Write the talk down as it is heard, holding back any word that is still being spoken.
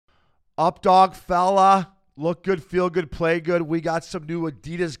Up dog fella. Look good, feel good, play good. We got some new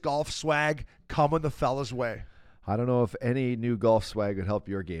Adidas golf swag coming the fella's way. I don't know if any new golf swag would help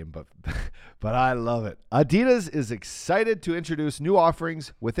your game, but I love it. Adidas is excited to introduce new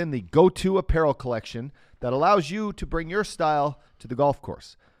offerings within the Go-To apparel collection that allows you to bring your style to the golf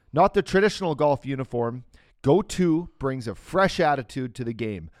course. Not the traditional golf uniform, Go-To brings a fresh attitude to the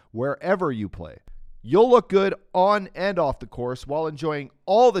game wherever you play. You'll look good on and off the course while enjoying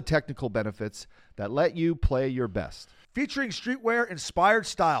all the technical benefits that let you play your best. Featuring streetwear-inspired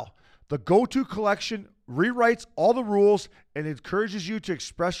style, the Go-To collection rewrites all the rules and encourages you to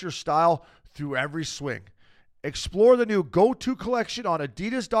express your style through every swing. Explore the new Go-To collection on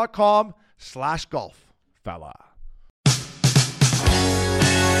adidas.com/golf. Fella.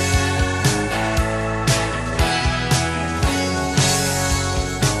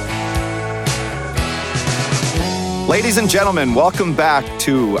 Ladies and gentlemen, welcome back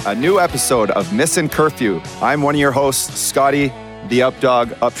to a new episode of Missing Curfew. I'm one of your hosts, Scotty, the Updog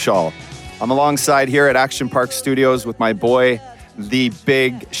Upshaw. I'm alongside here at Action Park Studios with my boy, the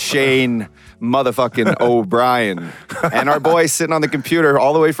big Shane motherfucking O'Brien. And our boy sitting on the computer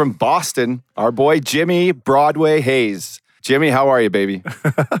all the way from Boston, our boy Jimmy Broadway Hayes. Jimmy, how are you, baby?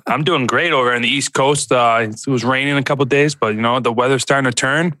 I'm doing great over on the East Coast. It was raining a couple of days, but, the weather's starting to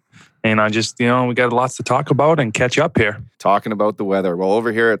turn. And I just, we got lots to talk about and catch up here. Talking about the weather. Well,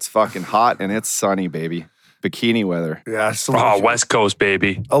 over here, it's fucking hot and it's sunny, baby. Bikini weather. Yeah, it's West Coast,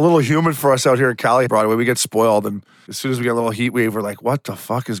 baby. A little humid for us out here in Cali, Broadway. We get spoiled, and as soon as we get a little heat wave, we're like, what the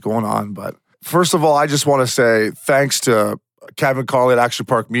fuck is going on? But first of all, I just want to say thanks to Kevin Connolly at Action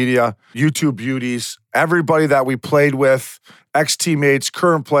Park Media, YouTube Beauties, everybody that we played with, ex-teammates,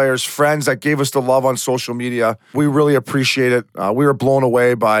 current players, friends that gave us the love on social media. We really appreciate it. We were blown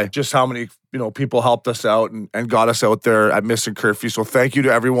away by just how many people helped us out and got us out there at Missing Curfew. So thank you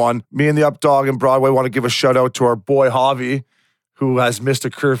to everyone. Me and the Updog and Broadway want to give a shout out to our boy Javi, who has missed a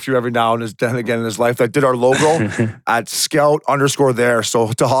curfew every now and then again in his life, that did our logo at Scout_there.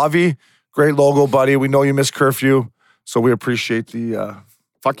 So to Javi, great logo, buddy. We know you missed curfew, so we appreciate the...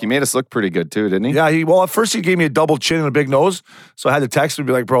 Fuck, he made us look pretty good too, didn't he? Yeah, at first he gave me a double chin and a big nose, so I had to text him and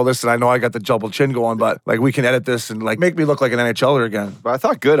be like, bro, listen, I know I got the double chin going, but we can edit this and make me look like an NHLer again. But I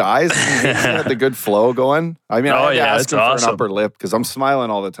thought good eyes. He had the good flow going. I mean, I had to ask him for an upper lip because I'm smiling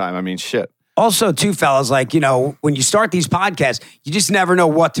all the time. I mean, shit. Also, too, fellas, when you start these podcasts, you just never know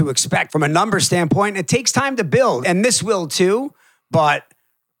what to expect from a number standpoint. It takes time to build, and this will too, but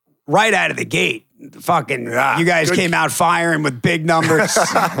right out of the gate, you guys came out firing with big numbers.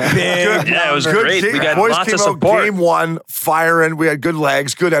 It was great. We got Boys lots came of out support. game one firing. We had good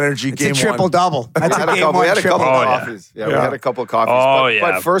legs, good energy. It's game a triple-double. That's a game one We had a couple triple. of coffees. Yeah, we had a couple of coffees.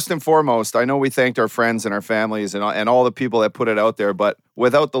 But first and foremost, I know we thanked our friends and our families and all the people that put it out there, but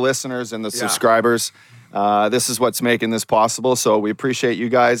without the listeners and the subscribers, this is what's making this possible. So we appreciate you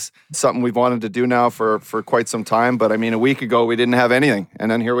guys. It's something we've wanted to do now for quite some time. But I mean, a week ago, we didn't have anything.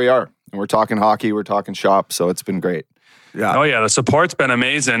 And then here we are. And we're talking hockey, we're talking shop. So it's been great. Yeah. Oh, yeah. The support's been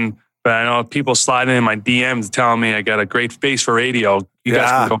amazing. But I know people sliding in my DMs telling me I got a great face for radio. You guys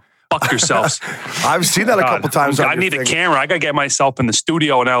can go fuck yourselves. I've seen that a couple times. I need a camera. I got to get myself in the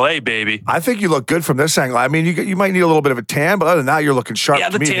studio in LA, baby. I think you look good from this angle. I mean, you might need a little bit of a tan, but other than that, you're looking sharp. Yeah,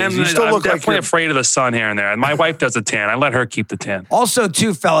 the to me. tan. You still I'm look definitely like afraid of the sun here and there. And my wife does a tan. I let her keep the tan. Also,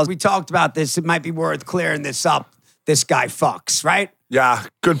 too, fellas, we talked about this. It might be worth clearing this up. This guy fucks, right? Yeah,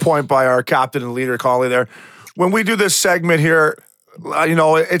 good point by our captain and leader, Collie there. When we do this segment here,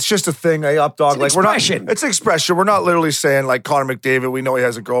 it's just a thing, Updog. It's expression. It's expression. We're not literally saying like Connor McDavid, we know he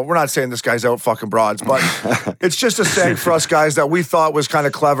has a girl. We're not saying this guy's out fucking broads, but it's just a saying for us guys that we thought was kind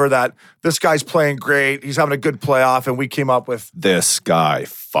of clever that this guy's playing great. He's having a good playoff, and we came up with This guy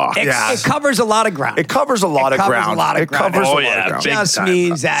fucks. It covers a lot of ground. It covers a lot of ground. It covers a lot of yeah, ground. It just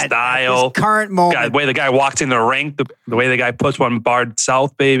means that style. this current moment. The way the guy walks in the rink, the way the guy puts one barred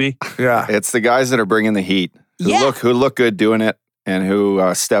south, baby. Yeah. It's the guys that are bringing the heat, Yeah. who look good doing it, and who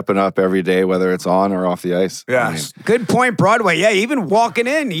are stepping up every day, whether it's on or off the ice. Yeah. I mean, Good point, Broadway. Yeah, even walking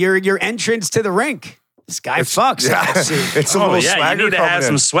in, your entrance to the rink. This guy fucks. Yeah. It's a little You swagger need to coming have in.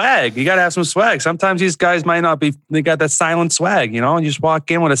 some swag. You got to have some swag. Sometimes these guys might not be, they got that silent swag, and you just walk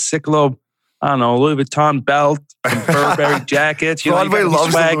in with a sick little, I don't know, Louis Vuitton belt, some Burberry jackets. You Broadway gotta be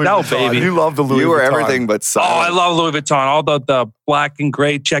loves the swagged Louis out, Vuitton. baby. You love the Louis Vuitton. you were everything but Oh, solid. I love Louis Vuitton. All the black and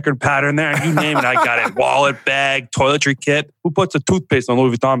gray checkered pattern there. You name it, I got it. Wallet, bag, toiletry kit. Who puts a toothpaste on a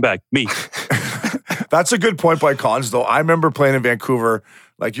Louis Vuitton bag? Me. That's a good point by Cons, though. I remember playing in Vancouver.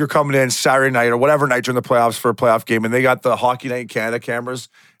 Like, you're coming in Saturday night or whatever night during the playoffs for a playoff game, and they got the Hockey Night in Canada cameras,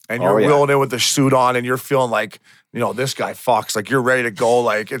 and you're wheeling in with the suit on, and you're feeling like this guy, Fox, like you're ready to go.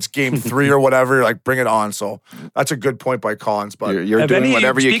 Like it's game 3 or whatever. Like bring it on. So that's a good point by Collins. But You're doing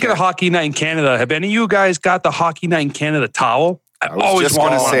whatever you can. Speaking of Hockey Night in Canada, have any of you guys got the Hockey Night in Canada towel? I was always just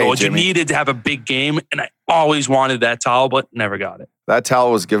wanted gonna one say, of those. Jimmy. You needed to have a big game, and I always wanted that towel, but never got it. That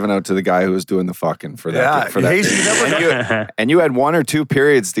towel was given out to the guy who was doing the fucking for that. Yeah, for that. Hasty never And you had 1 or 2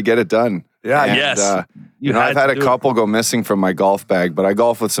 periods to get it done. Yeah, And, yes. I've had a couple go missing from my golf bag, but I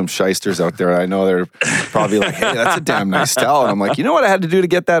golf with some shysters out there. I know they're probably like, hey, that's a damn nice towel. And I'm like, you know what I had to do to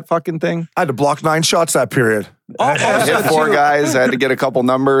get that fucking thing? I had to block 9 shots that period. I hit 4 guys. I had to get a couple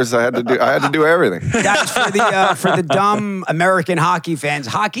numbers. I had to do everything. Guys, for the dumb American hockey fans,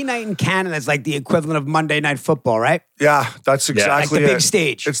 Hockey Night in Canada is like the equivalent of Monday Night Football, right? Yeah, that's exactly Like the it. big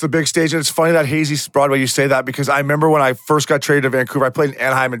stage. It's the big stage. And it's funny that Hazy Broadway, you say that because I remember when I first got traded to Vancouver, I played in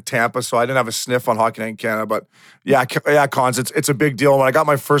Anaheim and Tampa, so I didn't have a sniff on Hockey Night in Canada. But yeah, Cons, it's a big deal. When I got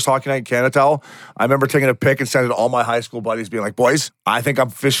my first Hockey Night in Canada towel, I remember taking a pic and sending it to all my high school buddies, being like, boys, I think I'm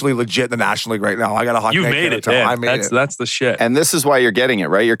officially legit in the National League right now. I got a Hockey You Night in made Canada it. towel. Yeah, I made it. That's the shit. And this is why you're getting it,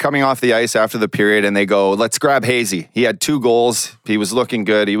 right? You're coming off the ice after the period, and they go, "Let's grab Hazy." He had 2 goals. He was looking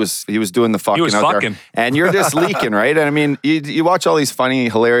good. He was doing the fucking was out fucking. there. And you're just leaking, right? And I mean, you watch all these funny,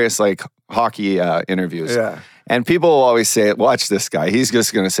 hilarious like hockey interviews. Yeah. And people will always say, "Watch this guy. He's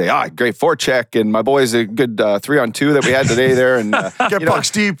just going to say, great forecheck, and my boy's a good 3-on-2 that we had today there." And Get pucks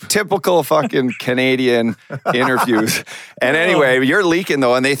deep. Typical fucking Canadian interviews. And anyway, you're leaking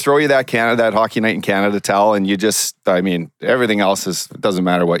though, and they throw you that Hockey Night in Canada towel, and you just, I mean, everything else it doesn't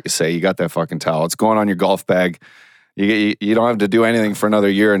matter what you say. You got that fucking towel. It's going on your golf bag. You don't have to do anything for another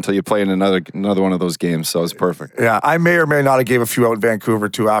year until you play in another one of those games. So it's perfect. Yeah, I may or may not have gave a few out in Vancouver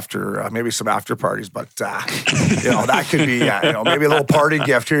too after maybe some after parties, but that could be maybe a little party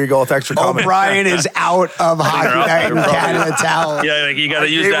gift. Here you go with extra comment. O'Brien is out of Hockey Night in Canada towel. Yeah, like you got to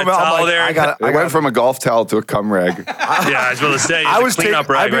use gave that him out, towel like, there. I went from a golf towel to a cum rag. Yeah, I was going to say. I was clean up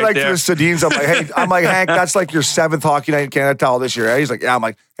I'd rag be right like there. to the Sedines. I'm like, Hank, that's like your 7th Hockey Night in Canada towel this year. He's like, yeah. I'm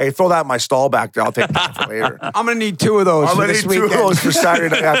like, hey, throw that in my stall back there. I'll take that for later. I'm going to need 2 of those I'm for gonna this need 2 of weekend. those for Saturday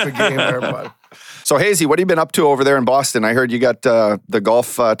night after the game there, but. So Hazy, what have you been up to over there in Boston? I heard you got the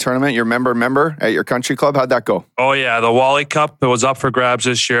golf tournament. You're member at your country club. How'd that go? Oh, yeah. The Wally Cup, it was up for grabs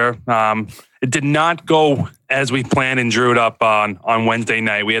this year. It did not go as we planned and drew it up on Wednesday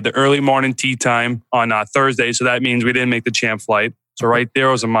night. We had the early morning tea time on Thursday, so that means we didn't make the champ flight. So right there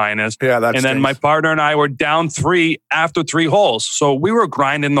was a minus. Yeah, that And then stinks. my partner and I were down 3 after 3 holes. So we were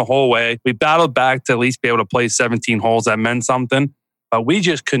grinding the whole way. We battled back to at least be able to play 17 holes. That meant something. But we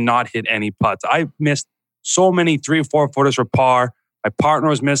just could not hit any putts. I missed so many 3 or 4 footers for par. My partner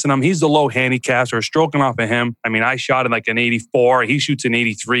was missing them. He's the low handicap, so we're stroking off of him. I mean, I shot at like an 84. He shoots an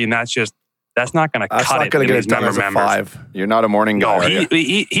 83, and that's not going to That's cut not it. going in to get these it done member as a members. 5. You're not a morning guy. No, are you?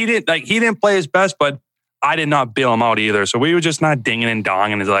 he didn't play his best, but I did not bail him out either. So we were just not dinging and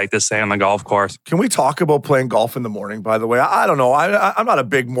donging, as I like to say, on the golf course. Can we talk about playing golf in the morning, by the way? I don't know. I'm not a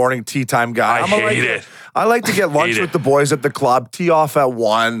big morning tea time guy. I hate it. I like to get lunch Hate with it. the boys at the club, tee off at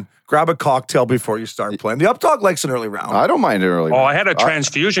 1, grab a cocktail before you start playing. The Updog likes an early round. I don't mind it early. Oh, I had a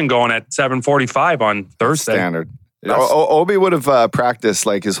transfusion going at 7:45 on Thursday. Standard. Obi would have practiced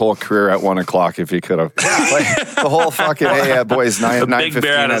like his whole career at 1 o'clock if he could have. Like, the whole fucking boys 9:15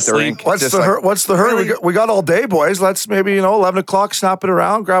 bear out of at the sleep. rink. What's Just the like, What's the hurry? We got all day, boys. Let's maybe 11 o'clock, snap it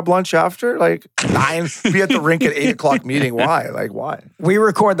around, grab lunch after, like 9. Be at the rink at 8 o'clock meeting. Why? Like why? We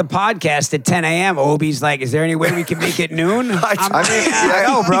record the podcast at 10 a.m. Obi's like, is there any way we can make it noon? I'm like,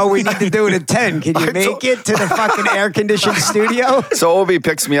 no, bro, we need to do it at 10. Can you make it to the fucking air-conditioned studio? So Obi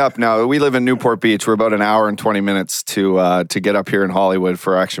picks me up now. We live in Newport Beach. We're about an hour and 20 minutes to get up here in Hollywood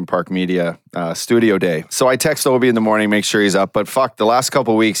for Action Park Media studio day. So I text Obi in the morning, make sure he's up. But fuck, the last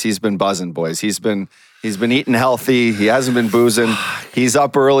couple of weeks he's been buzzing, boys. He's been eating healthy. He hasn't been boozing. He's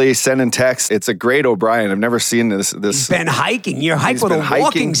up early, sending texts. It's a great O'Brien. I've never seen this. He's been hiking. You're hiking with been a hiking.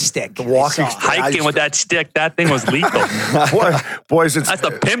 walking stick. The walking stick. Hiking with that stick, that thing was lethal. Boys, it's That's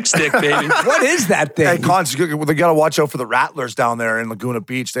the pimp stick, baby. What is that thing? Hey, Cons, they got to watch out for the rattlers down there in Laguna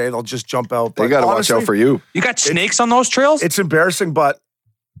Beach. They'll just jump out. They But got to watch out honestly, for you. You got snakes on those trails? It's embarrassing, but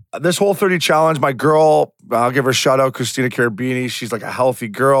this whole 30 challenge, my girl, I'll give her a shout out, Christina Carabini. She's like a healthy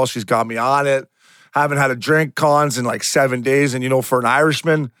girl. She's got me on it. Haven't had a drink, Cons, in like 7 days. And for an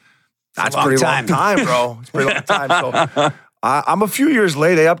Irishman, that's long pretty time. long time, bro. It's a pretty long time. So I'm a few years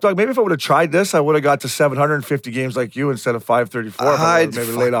late, Updog. Maybe if I would have tried this, I would have got to 750 games like you instead of 534. If I would've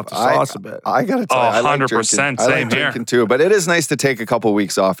maybe laid off the sauce a bit. I got to tell you, I like 100%, drinking. I same like here. drinking too, but it is nice to take a couple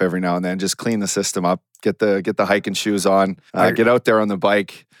weeks off every now and then, just clean the system up, get the hiking shoes on, get out there on the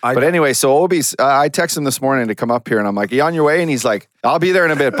bike. But anyway, so Obi's, I texted him this morning to come up here, and I'm like, you on your way? And he's like, I'll be there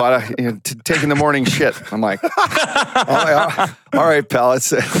in a bit, but taking the morning shit. I'm like, all right, pal.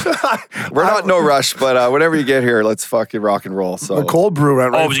 We're not in no rush, but whenever you get here, let's fucking rock and roll. So the cold brew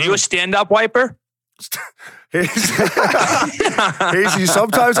went right. Oh, was you a stand-up wiper? Hazy,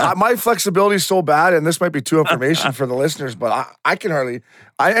 sometimes my flexibility is so bad, and this might be too information for the listeners, but I can hardly.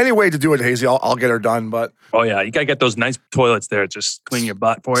 Any way to do it, Hazy, I'll get her done. But oh yeah, you gotta get those nice toilets there. Just clean your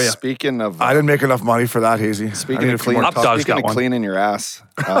butt for you. Speaking of, I didn't make enough money for that, Hazy. Speaking of one. cleaning your ass.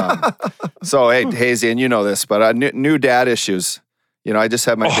 So hey, Hazy, and you know this, but new dad issues. You know, I just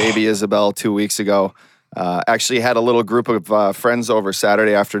had my baby Isabel 2 weeks ago. Actually had a little group of friends over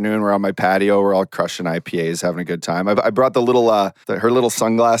Saturday afternoon. We're on my patio. We're all crushing IPAs, having a good time. I brought the little her little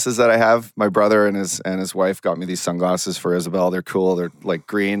sunglasses that I have. My brother and his wife got me these sunglasses for Isabel. They're cool. They're like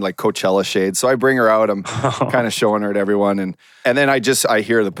green, like Coachella shades. So I bring her out. I'm kind of showing her to everyone, and then I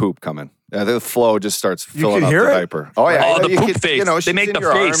hear the poop coming. The flow just starts filling up the diaper. Oh yeah, the poop face. You know, they make the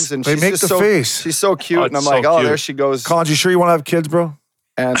face. And they make the face. She's so cute, and I'm like, cute. there she goes. Collins, you sure you want to have kids, bro?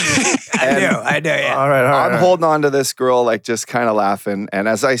 And I do. Yeah. All right. I'm holding on to this girl, like just kind of laughing. And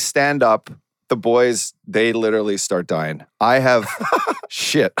as I stand up, the boys, they literally start dying. I have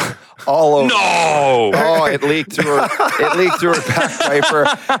shit all over. No. Oh, it leaked through her back diaper.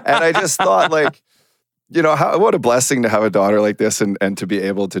 And I just thought, like, you know, what a blessing to have a daughter like this and to be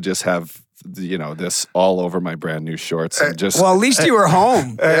able to just have, you know, this all over my brand new shorts. And just, well, at least you were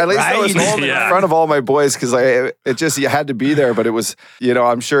home. at least I was home in front of all my boys, because you had to be there. But it was, you know,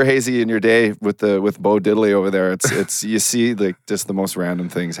 I'm sure, Hazy, in your day with Bo Diddley over there, it's you see like just the most random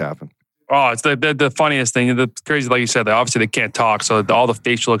things happen. Oh, it's the funniest thing. The crazy, like you said, obviously they can't talk, so all the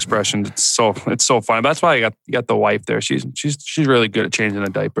facial expressions, it's so funny. That's why you got the wife there. She's really good at changing a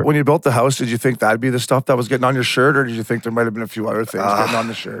diaper. When you built the house, did you think that'd be the stuff that was getting on your shirt, or did you think there might have been a few other things getting on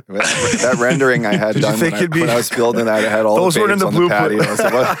the shirt? That rendering I had done when I was building that, it had all those the babes weren't in the on the blueprint.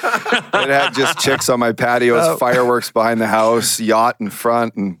 patios. It had just chicks on my patios, fireworks behind the house, yacht in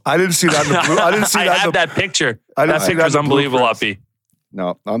front, and I didn't see that in the blue. I didn't see I that. have that picture. I didn't That see picture's that in the unbelievable, blueprints. Uppy.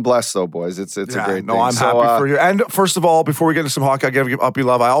 no, I'm blessed though, boys. It's a great thing. No, I'm happy for you. And first of all, before we get into some hockey, I gotta give Uppy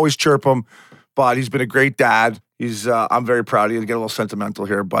love. I always chirp him, but he's been a great dad. He's I'm very proud of you. To get a little sentimental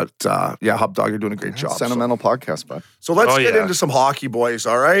here, but yeah, Hub Dog, you're doing a great job. Sentimental podcast, bud. So let's get into some hockey, boys.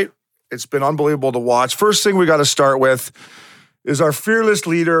 All right, it's been unbelievable to watch. First thing we got to start with is our fearless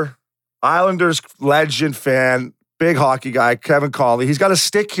leader, Islanders legend, fan, big hockey guy, Kevin Connolly. He's got a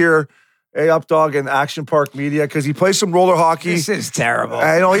stick here. Up Dog and Action Park Media, because he plays some roller hockey. This is terrible.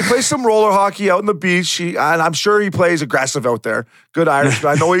 I know he plays some roller hockey out on the beach, and I'm sure he plays aggressive out there. Good Irish.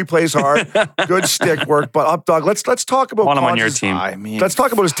 I know he plays hard. Good stick work. But Up Dog, let's talk about. Want him on your team? I mean, let's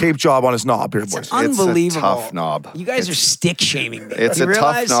talk about his tape job on his knob here, boys. Unbelievable. It's a tough knob. You guys are stick shaming me. It's you a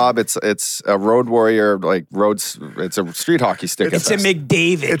realize? tough knob. It's a road warrior, like roads. It's a street hockey stick. It's a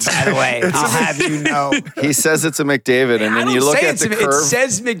McDavid, by the way. I'll have you know. He says it's a McDavid, and then you look at the curve. It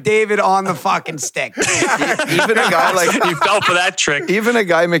says McDavid on the fucking stick. Even a guy like You fell for that trick. even a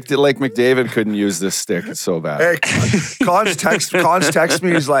guy like McDavid couldn't use this stick. It's so bad. Hey, Cons text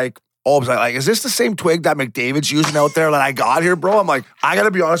me. He's like, is this the same twig that McDavid's using out there that I got here, bro? I'm like, I got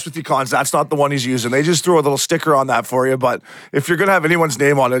to be honest with you, Cons. That's not the one he's using. They just threw a little sticker on that for you. But if you're going to have anyone's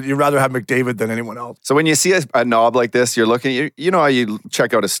name on it, you'd rather have McDavid than anyone else. So when you see a knob like this, you're looking, you know how you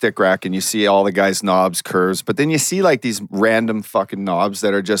check out a stick rack and you see all the guys' knobs, curves, but then you see like these random fucking knobs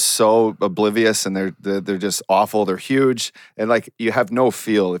that are just so oblivious and they're just awful. They're huge. And like you have no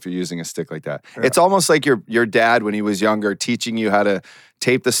feel if you're using a stick like that. Yeah. It's almost like your dad when he was younger teaching you how to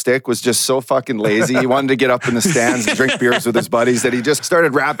tape the stick was just so fucking lazy. He wanted to get up in the stands and drink beers with his buddies that he just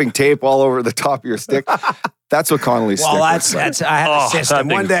started wrapping tape all over the top of your stick. That's what Connolly's stick was. That's I have a system.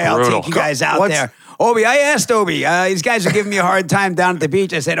 One day I'll take you guys out there. Obi, I asked Obi. These guys are giving me a hard time down at the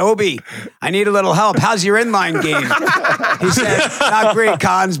beach. I said, Obi, I need a little help. How's your inline game? He said, not great,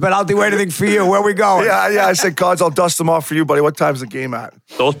 Cons, but I'll do anything for you. Where are we going? Yeah. I said, Cons, I'll dust them off for you, buddy. What time's the game at?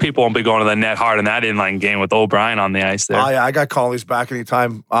 Those people won't be going to the net hard in that inline game with O'Brien on the ice there. Oh, yeah, I got Connolly's back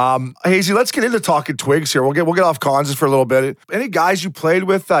anytime. Hazy, let's get into talking twigs here. We'll get off Cons for a little bit. Any guys you played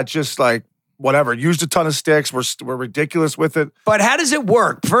with that just like, whatever, used a ton of sticks, we're ridiculous with it? But how does it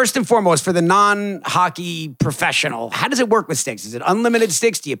work? First and foremost, for the non-hockey professional, how does it work with sticks? Is it unlimited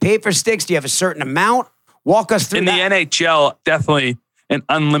sticks? Do you pay for sticks? Do you have a certain amount? Walk us through in that. the NHL, definitely an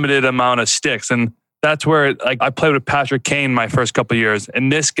unlimited amount of sticks. And that's where, like, I played with Patrick Kane my first couple of years,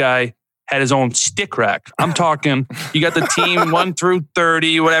 and this guy had his own stick rack. I'm talking, you got the team 1 through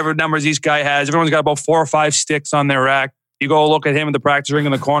 30, whatever numbers each guy has. Everyone's got about 4 or 5 sticks on their rack. You go look at him in the practice ring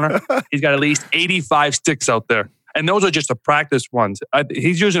in the corner. He's got at least 85 sticks out there. And those are just the practice ones.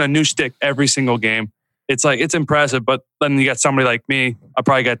 He's using a new stick every single game. It's like, it's impressive. But then you got somebody like me, I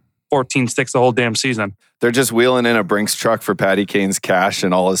probably got 14 sticks the whole damn season. They're just wheeling in a Brinks truck for Patty Kane's cash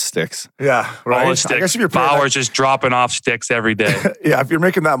and all his sticks. Yeah, right. All his sticks. I guess if you're Bauer's just dropping off sticks every day. Yeah, if you're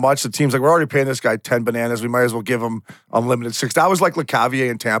making that much, the team's like, we're already paying this guy 10 bananas. We might as well give him unlimited sticks. That was like LeCavier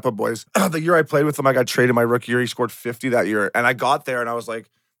in Tampa, boys. The year I played with him, I got traded my rookie year. He scored 50 that year. And I got there and I was like,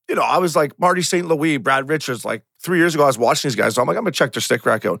 I was like Marty St. Louis, Brad Richards. Like 3 years ago, I was watching these guys. So I'm like, I'm going to check their stick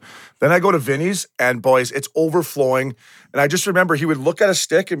rack out. Then I go to Vinny's and boys, it's overflowing. And I just remember he would look at a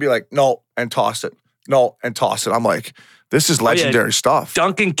stick and be like, no, and toss it. No, and toss it. I'm like, this is legendary stuff.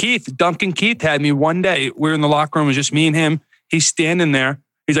 Duncan Keith had me one day. We were in the locker room. It was just me and him. He's standing there.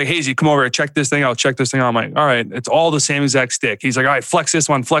 He's like, Hazy, come over here. Check this thing out. Check this thing out. I'm like, all right. It's all the same exact stick. He's like, all right, flex this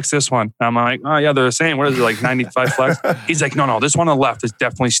one. Flex this one. And I'm like, oh, yeah, they're the same. What is it, like 95 flex? He's like, no, this one on the left is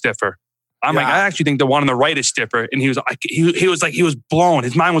definitely stiffer. I'm like, I actually think the one on the right is stiffer. And he was blown.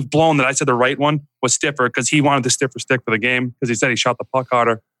 His mind was blown that I said the right one was stiffer because he wanted the stiffer stick for the game because he said he shot the puck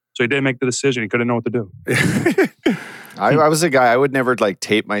harder. So he didn't make the decision. He couldn't know what to do. I was a guy, I would never like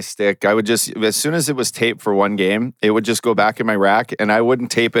tape my stick. I would just, as soon as it was taped for one game, it would just go back in my rack and I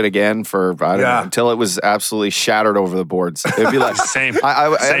wouldn't tape it again for, I don't know, until it was absolutely shattered over the boards. It'd be like, same.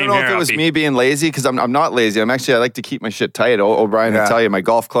 I don't know if it was me being lazy because I'm not lazy. I like to keep my shit tight. O'Brien will tell you, my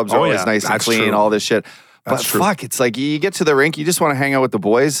golf clubs are always nice and clean, all this shit. But fuck, it's like you get to the rink, you just want to hang out with the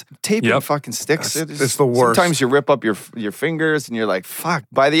boys. Taping fucking sticks. It's the worst. Sometimes you rip up your fingers and you're like, fuck.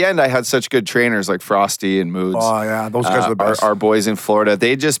 By the end, I had such good trainers like Frosty and Moods. Oh, yeah. Those guys are the best. Our boys in Florida,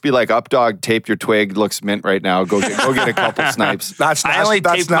 they'd just be like, up dog, tape your twig. Looks mint right now. Go get a couple snipes. I only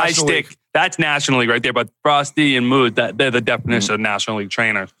taped my stick. That's National League right there. But Frosty and Mood, they're the definition of National League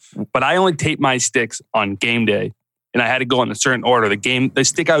trainers. But I only taped my sticks on game day. And I had to go in a certain order. The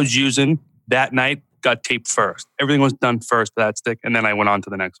stick I was using that night got taped first. Everything was done first for that stick, and then I went on to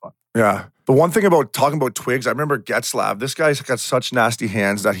the next one. Yeah. The one thing about talking about twigs, I remember Getzlav, this guy's got such nasty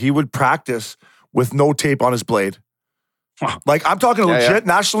hands that he would practice with no tape on his blade. Like, I'm talking legit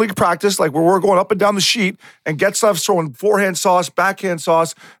National League practice, like where we're going up and down the sheet, and Getzlav's throwing forehand sauce, backhand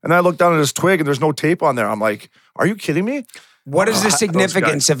sauce, and then I look down at his twig, and there's no tape on there. I'm like, are you kidding me? What is the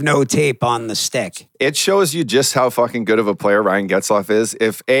significance of no tape on the stick? It shows you just how fucking good of a player Ryan Getzlaf is.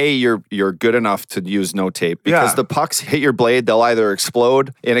 If you're good enough to use no tape, because the pucks hit your blade, they'll either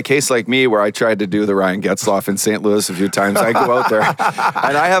explode. In a case like me, where I tried to do the Ryan Getzlaf in St. Louis a few times, I go out there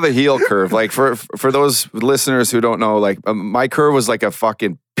and I have a heel curve. Like for those listeners who don't know, like my curve was like a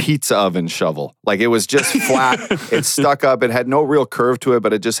fucking pizza oven shovel. Like it was just flat. It stuck up. It had no real curve to it,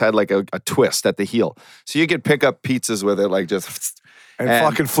 but it just had like a twist at the heel. So you could pick up pizzas with it, like just and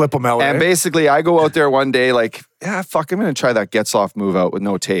fucking flip them out. And basically, I go out there one day like, yeah, fuck, I'm going to try that Getzlaf move out with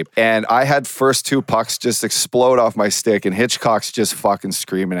no tape. And I had first two pucks just explode off my stick, and Hitchcock's just fucking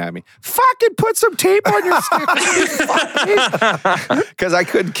screaming at me, fucking put some tape on your stick. Because I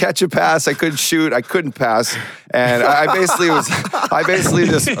couldn't catch a pass. I couldn't shoot. I couldn't pass. And I basically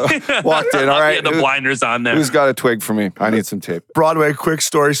just walked in. All right. The blinders on there. Who's got a twig for me? I need some tape. Broadway, quick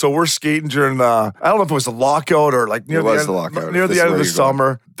story. So we're skating during I don't know if it was the lockout or like near the end of the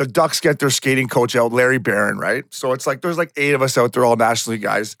summer. The Ducks get their skating coach out, Larry Barron, right? So it's like there's like 8 of us out there, all National League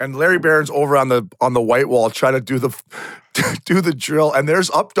guys, and Larry Barron's over on the white wall trying to do the drill, and there's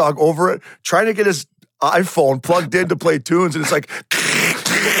Updog over it trying to get his iPhone plugged in to play tunes, and it's like.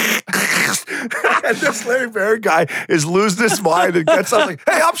 And this Larry Barron guy is losing his mind and gets up like,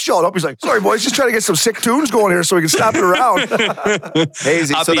 hey, Upshaw. Up. He's like, sorry, boys, just trying to get some sick tunes going here so we can snap it around.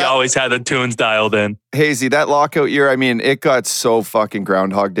 Hazy. Uppy always had the tunes dialed in. Hazy, that lockout year, I mean, it got so fucking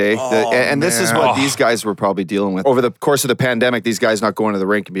Groundhog Day. And this is what these guys were probably dealing with. Over the course of the pandemic, these guys not going to the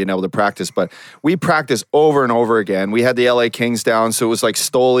rink and being able to practice. But we practiced over and over again. We had the LA Kings down, so it was like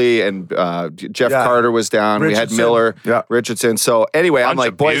Stoley and Jeff Carter was down. Richardson. We had Miller, Richardson. So anyway, I'm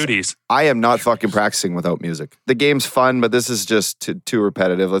like, boys, beauties. I am not fucking practicing without music. The game's fun, but this is just too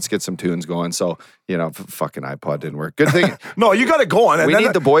repetitive. Let's get some tunes going. So, fucking iPod didn't work. Good thing. No, you got it going. And we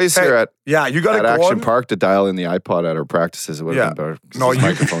need the boys here at you got it going. Action Park to dial in the iPod at our practices. It would have been better. No, your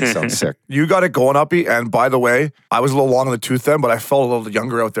microphone sounds sick. You got it going, Uppy. And by the way, I was a little long in the tooth then, but I felt a little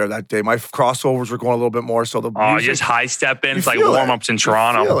younger out there that day. My crossovers were going a little bit more. So the music, just high step in. It's like warm-ups in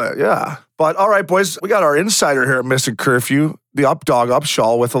Toronto. You feel it, yeah. But all right, boys, we got our insider here at Missing Curfew, the Updog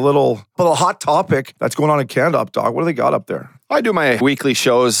Upshaw, with a little hot topic that's going on in Canada. Updog, what do they got up there? I do my weekly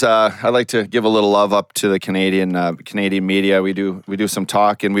shows. I like to give a little love up to the Canadian media. We do some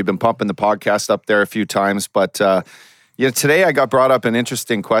talk, and we've been pumping the podcast up there a few times. But Yeah, today I got brought up an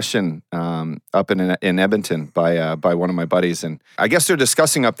interesting question up in Edmonton by one of my buddies, and I guess they're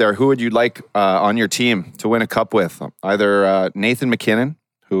discussing up there who would you like on your team to win a cup with? Either Nathan MacKinnon,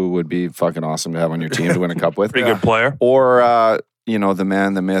 who would be fucking awesome to have on your team to win a cup with, Pretty good player, or the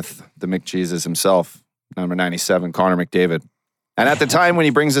man, the myth, the McJesus himself, number 97, Connor McDavid. And at the time when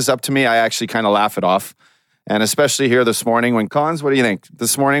he brings this up to me, I actually kind of laugh it off. And especially here this morning when Cons, what do you think?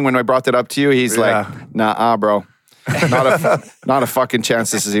 This morning when I brought that up to you, he's like, nah, bro. Not a fucking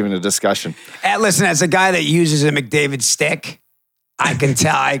chance this is even a discussion. Listen, as a guy that uses a McDavid stick, I can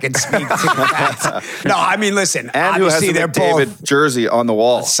tell, I can speak to that. No, I mean, listen, and who has obviously a they're McDavid both jersey on the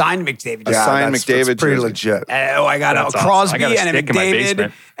wall. signed McDavid. A signed that's McDavid pretty jersey. legit. I got a That's awesome. Crosby I got a and a stick in my McDavid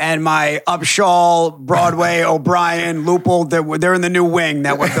basement. and my Upshaw, Broadway, O'Brien, Lupul. They're in the new wing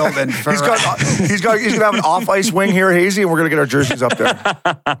that we're building. For, He's gonna have an off ice wing here, Hazy, and we're gonna get our jerseys up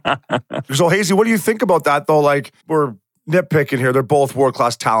there. So Hazy, what do you think about that though? Like we're nitpicking here. They're both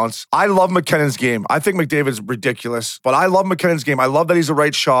world-class talents. I love McKinnon's game. I think McDavid's ridiculous, but I love McKinnon's game. I love that he's a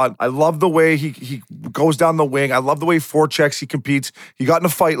right shot. I love the way he goes down the wing. I love the way he forechecks, he competes. He got in a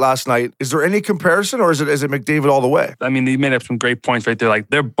fight last night. Is there any comparison, or is it McDavid all the way? I mean, they made up some great points right there. Like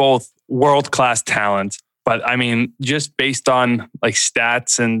they're both world-class talents. But I mean, just based on like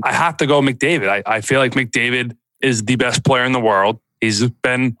stats, and I have to go McDavid. I feel like McDavid is the best player in the world. He's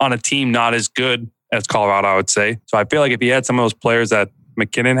been on a team not as good as Colorado, I would say. So I feel like if he had some of those players that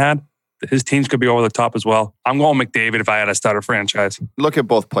McKinnon had, his teams could be over the top as well. I'm going McDavid if I had a starter franchise. Look at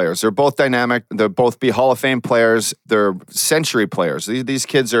both players. They're both dynamic. They'll both be Hall of Fame players. They're century players. These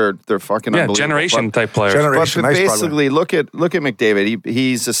kids they're fucking unbelievable. Generation type players. Generation. But Nice, basically, look at McDavid.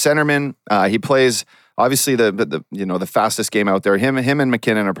 He's a centerman. He plays obviously the fastest game out there. Him and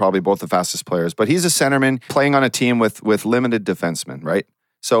McKinnon are probably both the fastest players. But he's a centerman playing on a team with limited defensemen, right?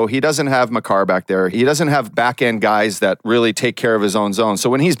 So he doesn't have Makar back there. He doesn't have back-end guys that really take care of his own zone. So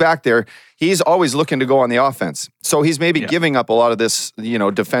when he's back there, he's always looking to go on the offense. So he's maybe giving up a lot of this,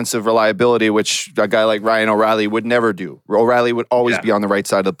 defensive reliability, which a guy like Ryan O'Reilly would never do. O'Reilly would always be on the right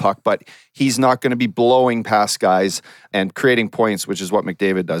side of the puck, but he's not going to be blowing past guys and creating points, which is what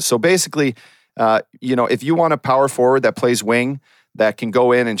McDavid does. So basically, if you want a power forward that plays wing, that can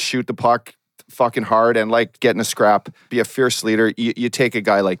go in and shoot the puck fucking hard and like getting a scrap, be a fierce leader, you take a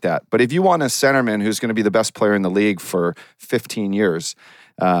guy like that. But if you want a centerman who's going to be the best player in the league for 15 years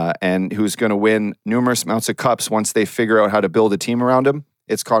and who's going to win numerous amounts of cups once they figure out how to build a team around him,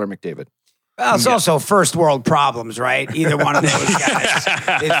 it's Connor McDavid. Well, it's also first world problems, right? Either one of those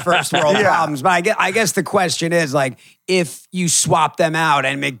guys is first world problems. But I guess the question is, like, if you swap them out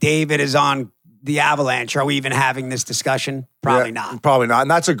and McDavid is on the Avalanche, are we even having this discussion? Probably not. Probably not.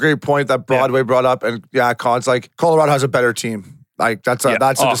 And that's a great point that Broadway brought up. And Con's like, Colorado has a better team. Like that's a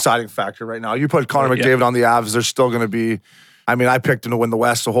deciding factor right now. You put Connor McDavid on the Avs, they're still going to be. I mean, I picked them to win the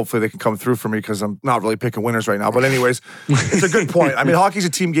West, so hopefully they can come through for me because I'm not really picking winners right now. But anyways, it's a good point. I mean, hockey's a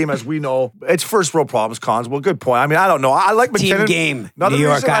team game, as we know. It's first world problems, Cons. Well, good point. I mean, I don't know. I like McKinnon. Team game, New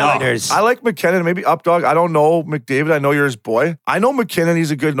York Islanders. I like McKinnon, maybe Updog. I don't know McDavid. I know you're his boy. I know McKinnon.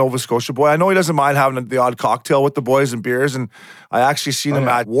 He's a good Nova Scotia boy. I know he doesn't mind having the odd cocktail with the boys and beers. And I actually seen him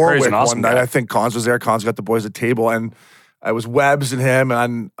at Warwick one night. I think Cons was there. Cons got the boys at the table, and it was Webbs and him,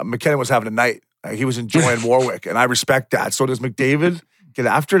 and McKinnon was having a night. He was enjoying Warwick, and I respect that. So does McDavid get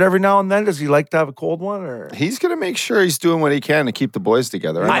after it every now and then? Does he like to have a cold one? Or he's going to make sure he's doing what he can to keep the boys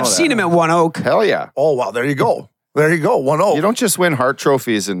together. I've seen him at One Oak. Hell yeah. Oh, wow. There you go. There you go. 1-0. You don't just win Hart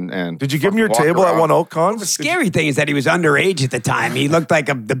trophies and did you give him your table at 1-0, Cons? The scary thing is that he was underage at the time. He looked like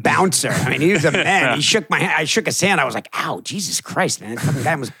the bouncer. I mean, he was a man. He shook my hand. I shook his hand. I was like, "Ow, Jesus Christ, man! That fucking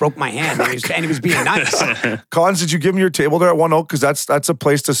guy almost broke my hand." And he was being nice. Cons, did you give him your table there at 1-0? Because that's a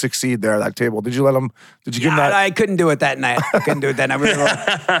place to succeed there. That table. Did you let him? Did you give him that? I couldn't do it that night.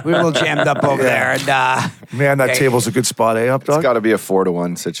 We were a little jammed up over there. And man, that table's a good spot, eh? Up, dog? It's got to be a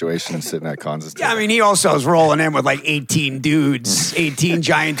 4-1 situation sitting at Cons' table. Yeah, I mean, he also is rolling in with like 18 dudes, 18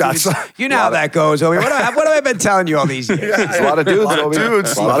 giant dudes. You know how that goes, Obi. What have I been telling you all these years? It's a lot of dudes, Obi.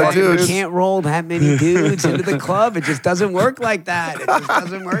 A lot of dudes. You can't roll that many dudes into the club. It just doesn't work like that.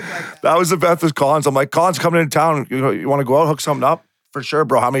 That was the best with Cons. I'm like, Cons coming into town. You want to go out, hook something up? For sure,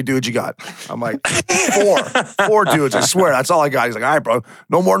 bro. How many dudes you got? I'm like, 4 dudes. I swear, that's all I got. He's like, all right, bro.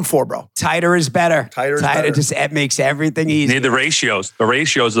 No more than 4, bro. Tighter is better. Tighter is better. Just it makes everything easy. Need the ratios. The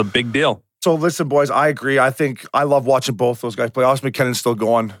ratio is a big deal. So listen, boys, I agree. I think I love watching both those guys play. Austin McKinnon's still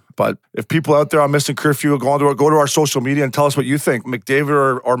going. But if people out there on Missing Curfew go to our social media and tell us what you think,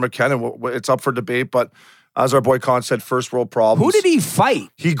 McDavid or McKinnon, it's up for debate. But as our boy Con said, first world problems. Who did he fight?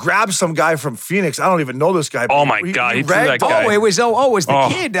 He grabbed some guy from Phoenix. I don't even know this guy. Oh my God, he threw that guy. It was the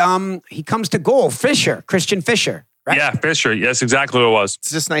kid. He comes to goal. Christian Fisher. right? Yeah, Fisher. Yes, exactly what it was.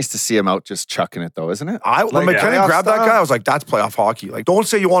 It's just nice to see him out just chucking it, though, isn't it? When Like, McKinnon playoff grabbed that style? guy, I was like, that's playoff hockey. Like, don't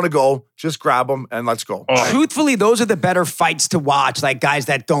say you want to go, just grab him and let's go. Oh. Truthfully, those are the better fights to watch, like guys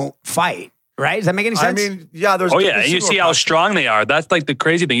that don't fight, right? Does that make any I sense? mean, yeah, there's. Oh yeah, there's and you similar see how passion. strong they are. That's like the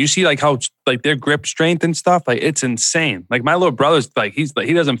crazy thing. You see like how like their grip strength and stuff. Like it's insane. Like my little brother's like he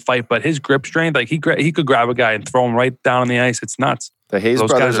doesn't fight, but his grip strength, like he could grab a guy and throw him right down on the ice. It's nuts. The Hayes Those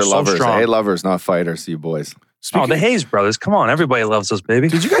brothers guys are are so lovers. strong. Hey, lovers, not fighters, you boys. Oh, the Hayes brothers. Come on, everybody loves us, baby.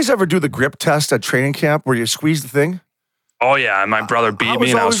 Did you guys ever do the grip test at training camp where you squeeze the thing? Oh yeah, and my brother beat me,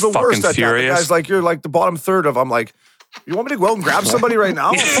 and I was always the worst fucking at that. The furious. guy's like, you're like the bottom third of. I'm like, you want me to go out and grab somebody right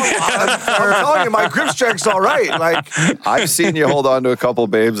now? I'm telling you, my grip strength's all right. Like, I've seen you hold on to a couple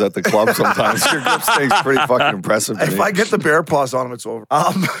babes at the club sometimes. Your grip strength's pretty fucking impressive to if me. I get the bear paws on him, it's over.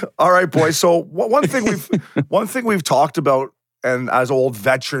 All right, boys. So one thing we've talked about, and as old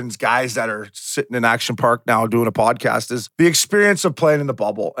veterans, guys that are sitting in Action Park now doing a podcast, is the experience of playing in the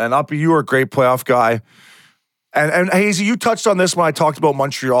bubble. And Uppy, you were a great playoff guy. And Hazy, you touched on this when I talked about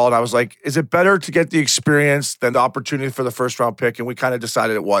Montreal, and I was like, is it better to get the experience than the opportunity for the first round pick? And we kind of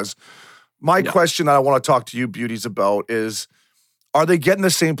decided it was. My question that I want to talk to you beauties about is, are they getting the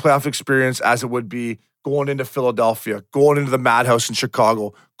same playoff experience as it would be going into Philadelphia, going into the Madhouse in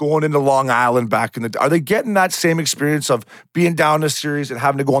Chicago, going into Long Island back in the day? Are they getting that same experience of being down in a series and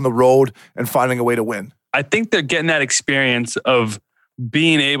having to go on the road and finding a way to win? I think they're getting that experience of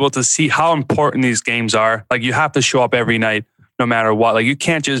being able to see how important these games are. Like you have to show up every night, no matter what. Like you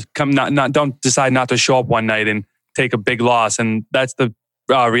can't just don't decide not to show up one night and take a big loss. And that's the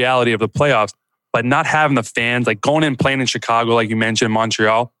reality of the playoffs. But not having the fans, like going in playing in Chicago, like you mentioned,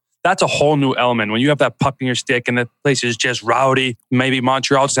 Montreal, that's a whole new element. When you have that puck in your stick and the place is just rowdy, maybe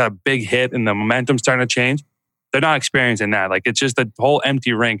Montreal just had a big hit and the momentum's starting to change. They're not experiencing that. Like it's just a whole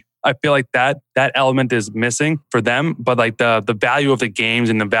empty rink. I feel like that element is missing for them, but like the value of the games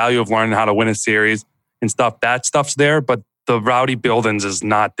and the value of learning how to win a series and stuff, that stuff's there, but the rowdy buildings is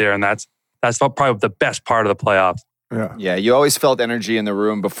not there. And that's probably the best part of the playoffs. Yeah, you always felt energy in the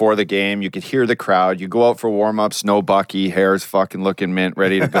room before the game. You could hear the crowd. You go out for warm-ups, no Bucky, hair's fucking looking mint,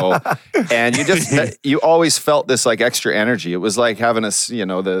 ready to go. And you always felt this like extra energy. It was like having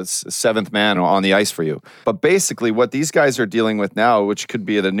the seventh man on the ice for you. But basically what these guys are dealing with now, which could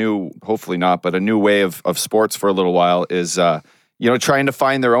be the new, hopefully not, but a new way of sports for a little while is, trying to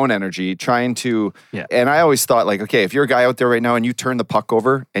find their own energy, and I always thought like, okay, if you're a guy out there right now and you turn the puck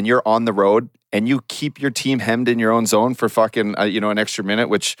over and you're on the road and you keep your team hemmed in your own zone for fucking, an extra minute,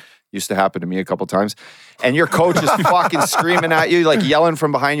 which used to happen to me a couple times, and your coach is fucking screaming at you, like yelling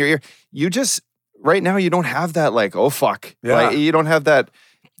from behind your ear. You just, right now, you don't have that like, oh, fuck. Yeah. Like, you don't have that.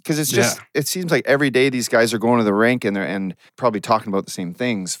 Because it's just, it seems like every day these guys are going to the rink and probably talking about the same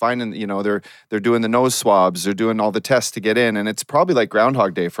things. Finding, they're doing the nose swabs, they're doing all the tests to get in, and it's probably like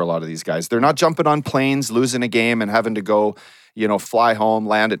Groundhog Day for a lot of these guys. They're not jumping on planes, losing a game, and having to go, fly home,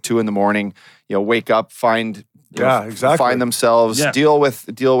 land at 2 a.m, wake up, find themselves, deal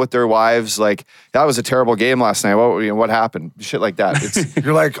with their wives. Like that was a terrible game last night. What happened? Shit like that.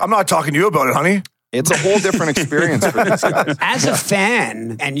 You're like, I'm not talking to you about it, honey. It's a whole different experience for these guys. As a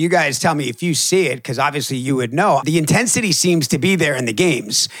fan, and you guys tell me if you see it, because obviously you would know, the intensity seems to be there in the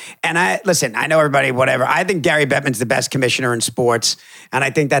games. And I know everybody, whatever. I think Gary Bettman's the best commissioner in sports. And I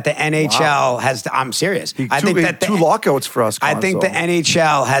think that the NHL has, I'm serious. I think that two lockouts for us. I think the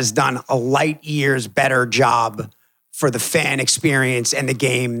NHL has done a light years better job for the fan experience and the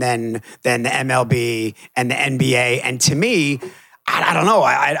game than the MLB and the NBA. And to me, I don't know.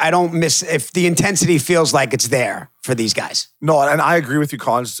 I don't miss if the intensity feels like it's there for these guys. No, and I agree with you,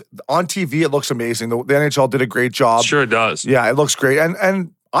 Cons. On TV, it looks amazing. The NHL did a great job. Sure does. Yeah, it looks great.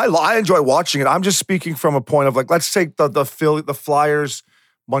 And I enjoy watching it. I'm just speaking from a point of like, let's take the Flyers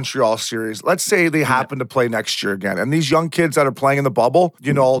Montreal series. Let's say they happen to play next year again. And these young kids that are playing in the bubble,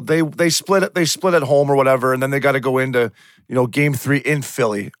 they split at home or whatever, and then they got to go into, game 3 in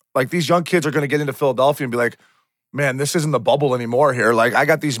Philly. Like these young kids are going to get into Philadelphia and be like, man, this isn't the bubble anymore here. Like, I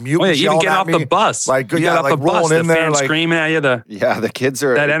got these mutants you even yelling get at off me. the bus. Like, you get off the bus, rolling the in there, fans like, screaming at you. The kids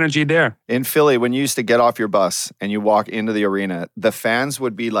are... That energy there. In Philly, when you used to get off your bus and you walk into the arena, the fans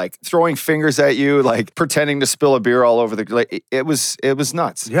would be like throwing fingers at you, like pretending to spill a beer all over the... Like, it was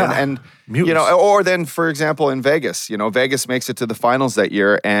nuts. Yeah. And or then, for example, in Vegas, Vegas makes it to the finals that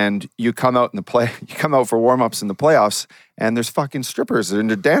year and you come out for warm-ups in the playoffs and there's fucking strippers and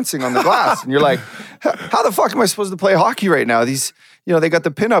they're dancing on the glass. And you're like, how the fuck am I supposed to play hockey right now? These, they got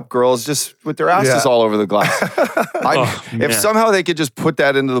the pinup girls just with their asses all over the glass. If somehow they could just put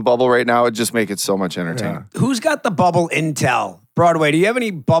that into the bubble right now, it'd just make it so much entertaining. Who's got the bubble intel? Broadway, do you have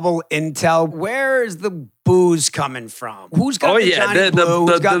any bubble intel? Where is the booze coming from? Who's got the Johnny Blue?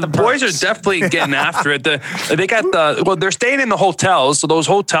 Who's got the boys are definitely getting after it. They're staying in the hotels. So those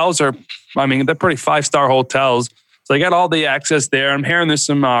hotels are, I mean, they're pretty 5-star hotels. So they got all the access there. I'm hearing there's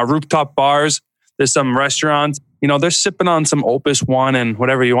some rooftop bars. There's some restaurants. You know, they're sipping on some Opus One and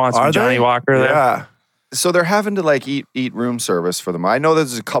whatever you want. Some Johnny Walker there. Yeah. So they're having to like eat room service for them. I know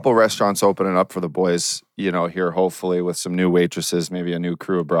there's a couple restaurants opening up for the boys, you know, here hopefully with some new waitresses, maybe a new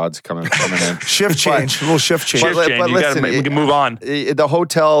crew of broads coming in. Shift change, a little shift change. But listen, we can move on. The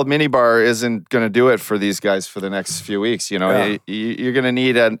hotel minibar isn't going to do it for these guys for the next few weeks. You know, you're going to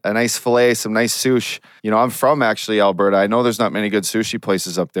need a nice fillet, some nice sushi. You know, I'm from actually Alberta. I know there's not many good sushi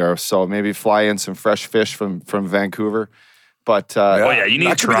places up there, so maybe fly in some fresh fish from Vancouver. But you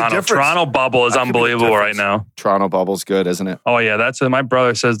need Toronto. Toronto bubble is unbelievable right now. Toronto bubble's good, isn't it? Oh yeah, that's my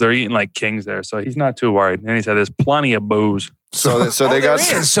brother says they're eating like kings there, so he's not too worried. And he said there's plenty of booze. So they got.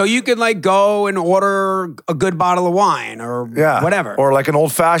 So you could like go and order a good bottle of wine or whatever, or like an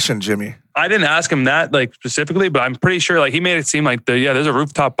old fashioned, Jimmy. I didn't ask him that like specifically, but I'm pretty sure like he made it seem like there's a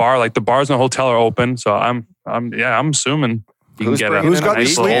rooftop bar, like the bars in the hotel are open. So I'm assuming you can get who's got the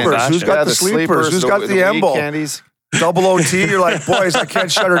sleepers? Who's got the sleepers? Who's got the Embo candies? Double OT, you're like, boys, I can't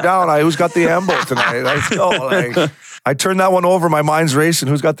shut her down. Who's got the Ambo tonight? I turned that one over. My mind's racing.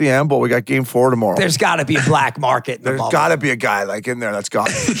 Who's got the Ambo? We got game 4 tomorrow. There's got to be a black market. There's got to be a guy like in there that's got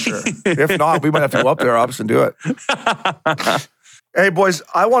it for sure. If not, we might have to go up there, Ups, and do it. Hey, boys,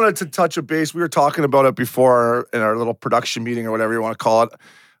 I wanted to touch a base. We were talking about it before in our little production meeting or whatever you want to call it.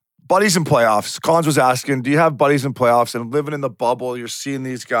 Buddies in playoffs. Collins was asking, do you have buddies in playoffs? And living in the bubble, you're seeing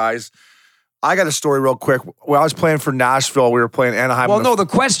these guys. I got a story real quick. When I was playing for Nashville, we were playing Anaheim. Well, no, the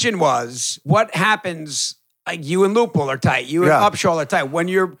question was, what happens, like you and Lupul are tight, you and Upshaw are tight. When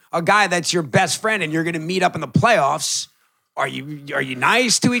you're a guy that's your best friend and you're going to meet up in the playoffs, are you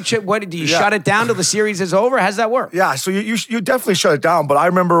nice to each other? What do you shut it down till the series is over? How does that work? Yeah, so you definitely shut it down. But I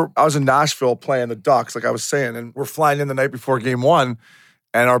remember I was in Nashville playing the Ducks, like I was saying, and we're flying in the night before game 1.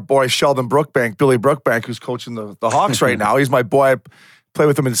 And our boy Sheldon Brookbank, Billy Brookbank, who's coaching the Hawks right now, he's my boy. Play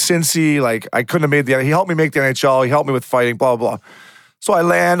with him in Cincy. Like, I couldn't have made he helped me make the NHL. He helped me with fighting, blah, blah, blah. So I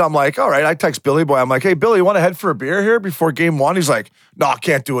land. I'm like, all right. I text Billy Boy. I'm like, hey, Billy, you want to head for a beer here before game 1? He's like, no, I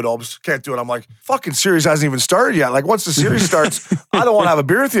can't do it, Obes. Can't do it. I'm like, fucking series hasn't even started yet. Like, once the series starts, I don't want to have a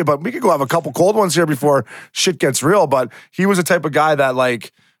beer with you, but we could go have a couple cold ones here before shit gets real. But he was the type of guy that,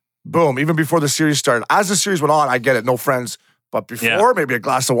 like, boom, even before the series started. As the series went on, I get it. No friends. But before, maybe a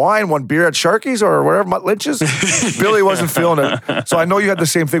glass of wine, 1 beer at Sharky's or wherever, Mutt Lynch's, Billy wasn't feeling it. So I know you had the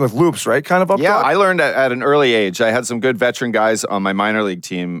same thing with Loops, right? Kind of up Yeah, top? I learned at an early age. I had some good veteran guys on my minor league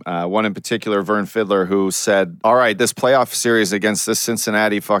team. One in particular, Vern Fiddler, who said, all right, this playoff series against this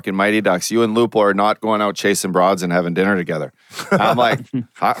Cincinnati fucking Mighty Ducks, you and Lupul are not going out chasing broads and having dinner together. I'm like,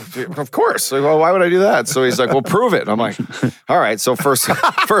 of course. Like, well, why would I do that? So he's like, well, prove it. And I'm like, all right. So first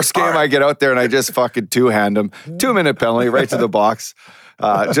game I get out there and I just fucking two-hand him. 2-minute penalty right to the box.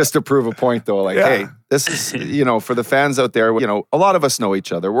 Just to prove a point, though, like, hey, this is, you know, for the fans out there, you know, a lot of us know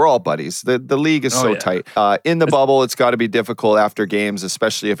each other. We're all buddies. The league is so tight. In the bubble, it's got to be difficult after games,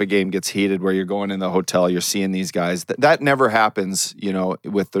 especially if a game gets heated where you're going in the hotel, you're seeing these guys. That never happens, you know,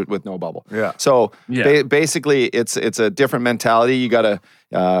 with no bubble. Yeah. So basically, it's a different mentality. You got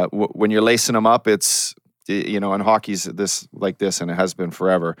to, when you're lacing them up, it's, you know, and hockey's like this, and it has been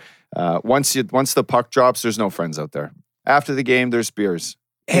forever. Once the puck drops, there's no friends out there. After the game, there's beers.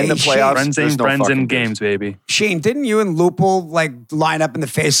 In the playoffs, friends in games, baby. Shane, didn't you and Lupul like line up in the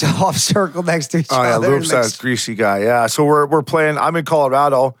face-off circle next to each other? Oh, yeah, Loop's that greasy guy. Yeah, so we're playing. I'm in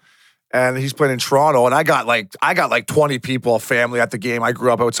Colorado, and he's playing in Toronto, and I got like 20 people, family at the game. I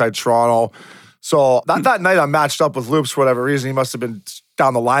grew up outside Toronto. So that night I matched up with Loops for whatever reason. He must have been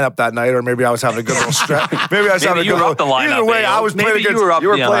down the lineup that night, or maybe I was having a good little stretch. Maybe I was having a good little. Either way, I was playing against. You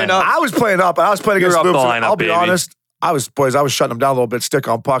were playing up. I was playing up, and I was playing against Loops. I'll be honest. I was shutting him down a little bit, stick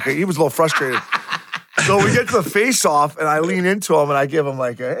on puck. He was a little frustrated. So we get to the face-off, and I lean into him, and I give him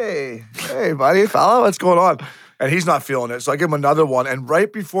like, hey, buddy, fella, what's going on? And he's not feeling it. So I give him another one. And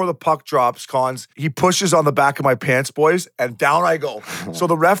right before the puck drops, Cons, he pushes on the back of my pants, boys, and down I go. So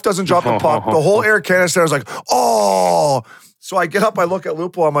the ref doesn't drop the puck. The whole Air Canada Center is like, oh. So I get up, I look at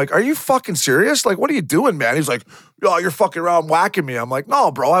Lupul, I'm like, are you fucking serious? Like, what are you doing, man? He's like, oh, you're fucking around whacking me. I'm like, no,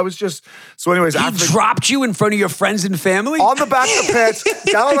 bro, I was just... So anyways... He dropped you in front of your friends and family? On the back of the pants,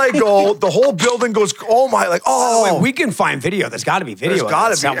 down I go, the whole building goes, oh my, like, oh. Wait, we can find video. There's got to be video. There's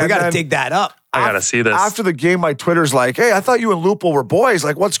got to be. We got to dig that up. I got to see this. After the game, my Twitter's like, hey, I thought you and Lupul were boys.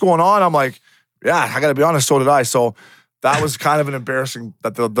 Like, what's going on? I'm like, yeah, I got to be honest, so did I. So that was kind of an embarrassing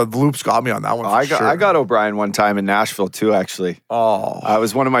that the loops got me on that one. I got O'Brien one time in Nashville too, actually. Oh. It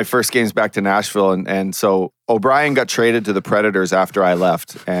was one of my first games back to Nashville. And so O'Brien got traded to the Predators after I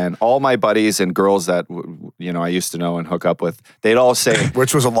left. And all my buddies and girls that, I used to know and hook up with, they'd all say,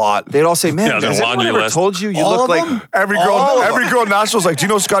 which was a lot. They'd all say, man, Yeah, has their anyone laundry ever list. told you All look of like them? Every girl in Nashville's like, do you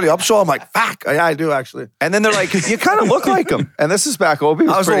know Scotty Upshaw? I'm like, fuck. Yeah, I do actually. And then they're like, you kind of look like him. And this is back. Obi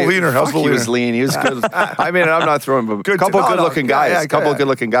was I was a little pretty- leaner. He was lean. He was good. I mean, I'm not throwing, but a Good couple to- no, good-looking no, guys. yeah, A couple yeah.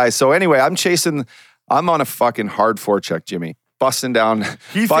 good-looking guys. So anyway, I'm on a fucking hard forecheck, Jimmy. Busting down. He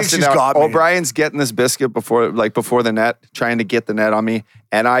thinks busting he's down. got me. O'Brien's getting this biscuit before the net, trying to get the net on me.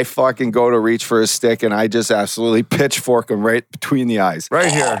 And I fucking go to reach for his stick, and I just absolutely pitchfork him right between the eyes.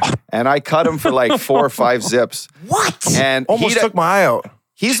 Right here. And I cut him for like 4 or 5 zips. What? And Almost took my eye out.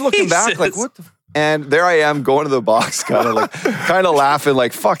 he's looking back like, Jesus. what the... And there I am going to the box, kind of laughing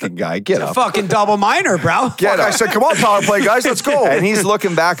like, fucking guy, get up. Fucking double minor, bro. Fuck, I said, come on, power play, guys, let's go. And he's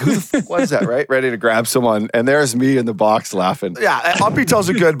looking back, who the fuck was that, right? Ready to grab someone. And there's me in the box laughing. Yeah, Uppy tells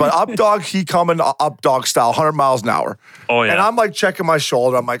it good, but up dog, he coming up dog style, 100 miles an hour. Oh, yeah. And I'm like checking my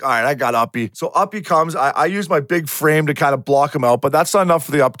shoulder. I'm like, all right, I got Uppy. So Uppy comes. I use my big frame to kind of block him out, but that's not enough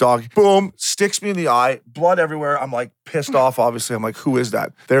for the up dog. Boom, sticks me in the eye, blood everywhere. I'm like pissed off, obviously. I'm like, who is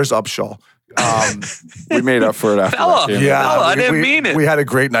that? There's Upshaw. We made up for it after Fella. that game. Yeah, No, I didn't mean it. We had a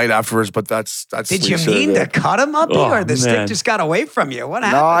great night afterwards, but that's. Did you sure mean did. to cut him up, Oh, or the stick man. just got away from you? What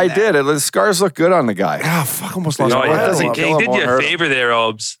happened? No, I there? did. The scars look good on the guy. Ah, fuck, almost lost No, my he yeah, mind. he he kill him, did you won't a hurt favor there,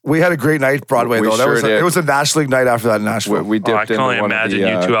 Obes. We had a great night Broadway, We though. sure did. It was a National League night after that in Nashville. We Oh, dipped I can into only one of imagine the,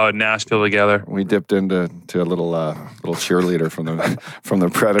 you two out in Nashville together. we dipped into a little cheerleader from the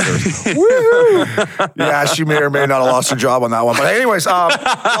Predators. Yeah, she may or may not have lost her job on that one. But anyways,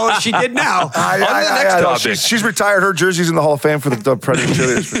 Oh, she did now. On to the next I know. topic. She's retired. Her jersey's in the Hall of Fame for the Predator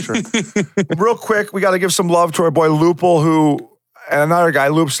cheerleaders for sure. Real quick, we got to give some love to our boy Lupel, and another guy,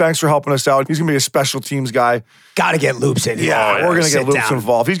 Loops. Thanks for helping us out. He's gonna be a special teams guy. Got to get Loops in here. Yeah, we're gonna Sit get Loops down.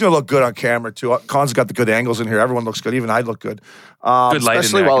 involved. He's gonna look good on camera too. Con's got the good angles in here. Everyone looks good. Even I look good. Good light in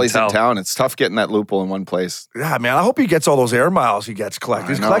Especially there, I while can he's tell. in town. It's tough getting that loophole in one place. Yeah, man. I hope he gets all those air miles he gets collected.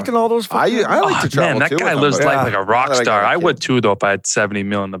 He's know. collecting all those. I like Oh, to travel man, that too. guy with him, lives but- life like a rock Now that I star. got a I kid. would too, though, if I had 70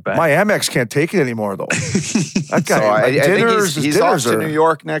 mil in the bank. My Amex can't take it anymore though. That guy. So I think dinners, he's off dinners to are- New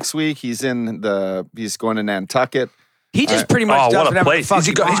York next week. He's going to Nantucket. He just pretty much Oh, does what a whatever place. the fuck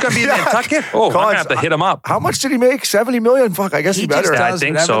He's going to be in Yeah. Nantucket? Oh, I'm going to have to hit him up. How much did he make? 70 million? Fuck, I guess he, He better. just I does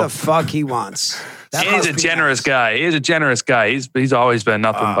think whatever so. the fuck he wants. That And he's must a be generous nice. guy. He's a generous guy. He's always been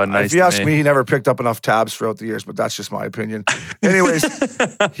nothing but nice If you ask to me, he never picked up enough tabs throughout the years, but that's just my opinion. Anyways,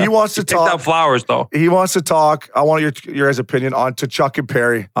 he wants to Picked out talk. flowers, though. He wants to talk. I want your guys' opinion on Tkachuk and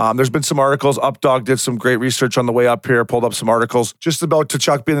Perry. There's been some articles. Updog did some great research on the way up here. Pulled up some articles just about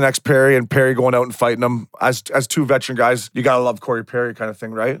Tkachuk being the next Perry and Perry going out and fighting him. As two veteran guys, you gotta love Corey Perry kind of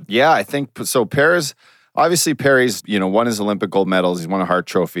thing, right? Yeah, I think so. Perry's won his Olympic gold medals. He's won a Hart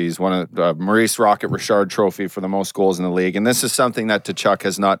Trophy. He's won a Maurice Rocket Richard Trophy for the most goals in the league. And this is something that Tkachuk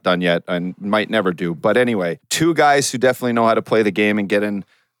has not done yet and might never do. But anyway, two guys who definitely know how to play the game and get in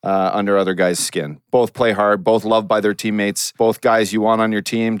under other guys' skin. Both play hard, both loved by their teammates, both guys you want on your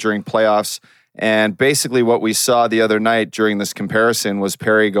team during playoffs. And basically what we saw the other night during this comparison was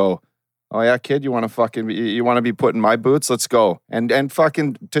Perry go, "Oh yeah, kid, you want to be put in my boots? Let's go." And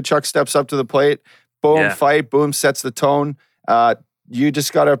fucking Tkachuk steps up to the plate. Boom, Yeah. fight, boom, sets the tone. You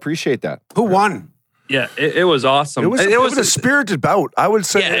just got to appreciate that. Who won? Yeah, it was awesome. It was a spirited bout. I would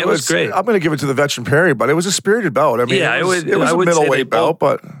say Yeah, it was great. I'm going to give it to the veteran Perry, but it was a spirited bout. I mean, Yeah, it was I a would say they middleweight bout,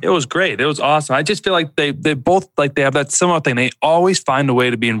 both- but It was great. It was awesome. I just feel like they both they have that similar thing. They always find a way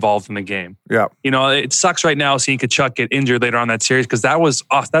to be involved in the game. yeah. It sucks right now seeing Tkachuk get injured later on that series because that was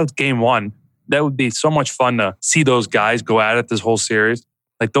game one. That would be so much fun to see those guys go at it this whole series.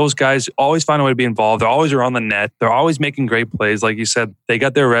 Like those guys always find a way to be involved. They're always around the net. They're always making great plays. Like you said, they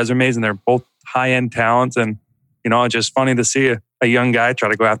got their resumes and they're both high-end talents. And, it's just funny to see a young guy try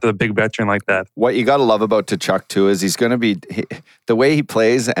to go after the big veteran like that. What you got to love about Tkachuk too is he's going to be the way he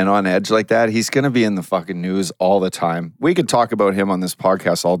plays and on edge like that. He's going to be in the fucking news all the time. We could talk about him on this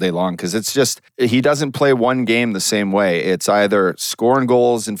podcast all day long because it's just he doesn't play one game the same way. It's either scoring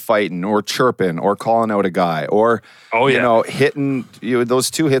goals and fighting, or chirping, or calling out a guy, or hitting. Those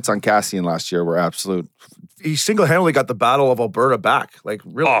 2 hits on Cassian last year were absolute. He single-handedly got the Battle of Alberta back. Like,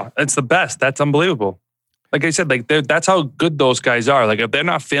 really. Oh, it's the best. That's unbelievable. Like I said, that's how good those guys are. Like if they're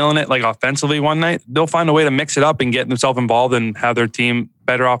not feeling it like offensively one night, they'll find a way to mix it up and get themselves involved and have their team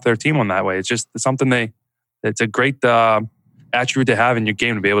better off their team on that way. It's just something it's a great attribute to have in your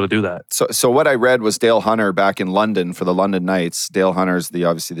game to be able to do that. So what I read was Dale Hunter back in London for the London Knights. Dale Hunter's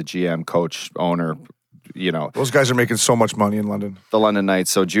obviously the GM, coach, owner, Those guys are making so much money in London. The London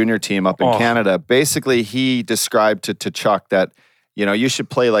Knights, so junior team up in Canada. Basically, he described to Chuck that, you should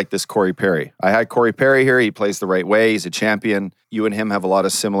play like this Corey Perry. I had Corey Perry here. He plays the right way. He's a champion. You and him have a lot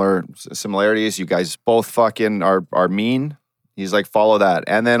of similarities. You guys both fucking are mean. He's like, follow that.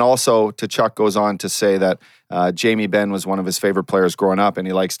 And then also to Chuck goes on to say that Jamie Benn was one of his favorite players growing up, and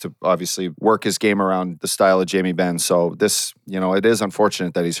he likes to obviously work his game around the style of Jamie Benn. So this, it is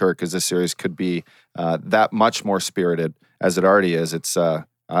unfortunate that he's hurt because this series could be that much more spirited as it already is. It's I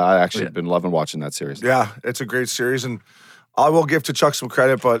actually been loving watching that series. Yeah, it's a great series, and I will give to Chuck some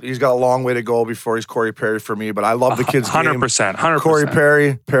credit, but he's got a long way to go before he's Corey Perry for me. But I love the kid's 100%, 100%. Corey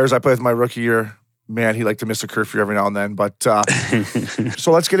Perry, pairs I played with my rookie year. Man, he liked to miss a curfew every now and then. But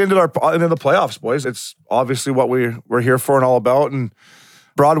so let's get into the playoffs, boys. It's obviously what we're here for and all about. And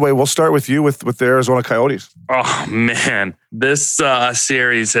Broadway, we'll start with you with the Arizona Coyotes. Oh, man. This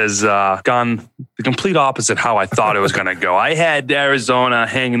series has gone the complete opposite how I thought it was going to go. I had Arizona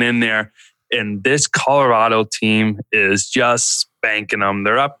hanging in there, and this Colorado team is just spanking them.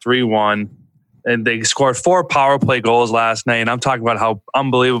 They're up 3-1, and they scored 4 power play goals last night. And I'm talking about how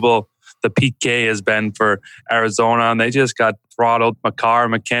unbelievable the PK has been for Arizona, and they just got throttled. Makar,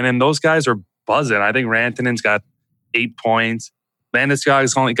 McKinnon, those guys are buzzing. I think Rantanen's got 8 points.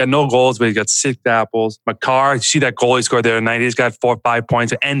 Landeskog's only got no goals, but he's got 6 apples. Makar, you see that goal he scored the other night? He's got 4 or 5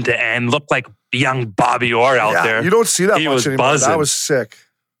 points end to end. Looked like young Bobby Orr out there. You don't see that he much was anymore. Buzzing. That was sick.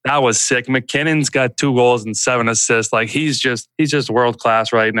 That was sick. McKinnon's got 2 goals and 7 assists. Like he's just world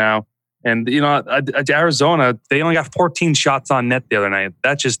class right now. And, Arizona, they only got 14 shots on net the other night.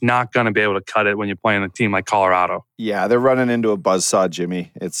 That's just not going to be able to cut it when you're playing a team like Colorado. Yeah, they're running into a buzzsaw,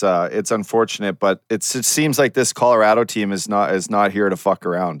 Jimmy. It's unfortunate, but it seems like this Colorado team is not here to fuck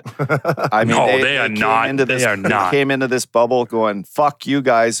around. I mean, they are not. They came into this bubble going, fuck you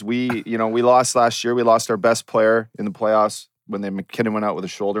guys. We lost last year. We lost our best player in the playoffs when McKinnon went out with a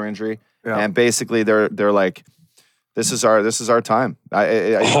shoulder injury. Yeah. And basically they're like, This is our time.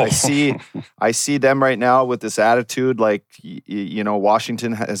 I see them right now with this attitude like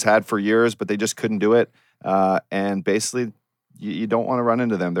Washington has had for years, but they just couldn't do it. And basically, you don't want to run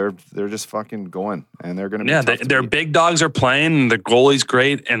into them. They're just fucking going, and they're going to be their big dogs are playing. And the goalie's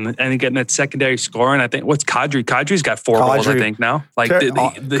great, and getting that secondary scoring. I think what's Kadri? Kadri's got 4 goals. I think now. Like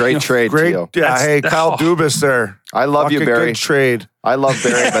great trade, great. Gio. Yeah, hey, Kyle Dubas there. I love fucking you, Barry. Good trade. I love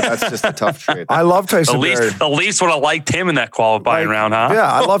Barry, but that's just a tough trade. I love Tyson Barry. At least would have liked him in that qualifying round, huh? Yeah,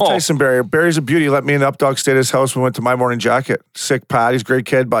 I love Tyson Barry. Barry's a beauty. Let me in Updog stay at his house. We went to My Morning Jacket. Sick Pat. He's a great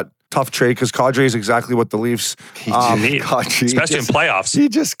kid, but tough trade because Kadri is exactly what the Leafs need, especially in playoffs. He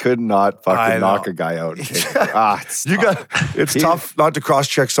just could not fucking knock a guy out. It's tough not to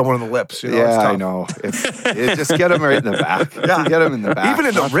cross-check someone in the lips. Yeah, I know. Just get him right in the back. Yeah, get him in the back. Even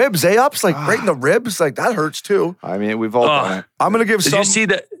in the ribs, ups like right in the ribs, like that hurts too. I mean, we've all done it. I'm gonna give some.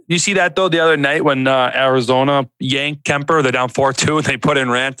 You see that though the other night when Arizona yanked Kemper, they're down 4-2, and they put in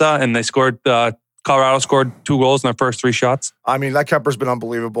Ranta, and they scored. Colorado scored 2 goals in their first 3 shots. I mean, that Kemper's been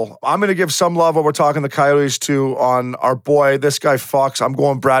unbelievable. I'm going to give some love while we're talking the Coyotes too on our boy, this guy Fox. I'm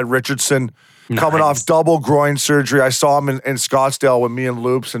going Brad Richardson. Coming off double groin surgery. I saw him in Scottsdale when me and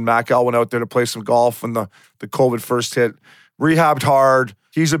Loops and Mackel went out there to play some golf when the COVID first hit. Rehabbed hard.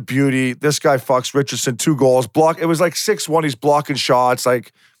 He's a beauty. This guy Fox Richardson, 2 goals. It was like 6-1. He's blocking shots.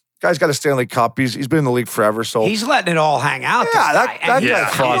 Like, guy's got a Stanley Cup. He's been in the league forever. So he's letting it all hang out. Yeah, that guy.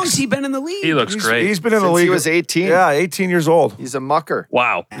 How long has he been in the league? He looks great. He's been in the Since league. He was 18. Yeah, 18 years old. He's a mucker.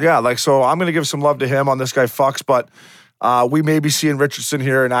 Wow. Yeah, so I'm going to give some love to him on this guy Fox, but we may be seeing Richardson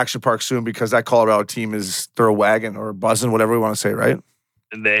here in Action Park soon because that Colorado team they're a wagon or buzzing, whatever we want to say, right?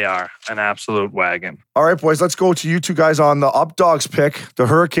 They are an absolute wagon. All right, boys, let's go to you 2 guys on the Updogs pick, the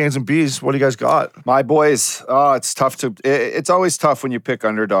Hurricanes and Bees. What do you guys got? My boys, it's tough it's always tough when you pick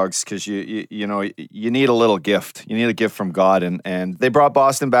underdogs because you need a little gift. You need a gift from God, and they brought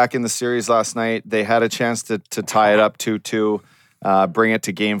Boston back in the series last night. They had a chance to tie it up 2-2, bring it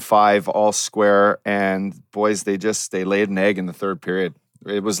to Game 5 all square, and boys, they laid an egg in the 3rd period.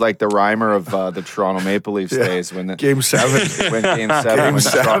 It was like the rhymer of the Toronto Maple Leafs days when Game 7. when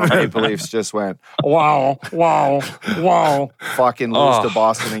the Toronto Maple Leafs just went, wow, fucking lose to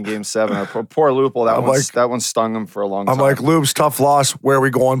Boston in Game 7. Poor Lupul, that one stung him for a long time. I'm like, Lubes, tough loss. Where are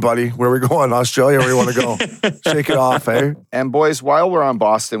we going, buddy? Where are we going? Australia? Where do you want to go? Shake it off, eh? And boys, while we're on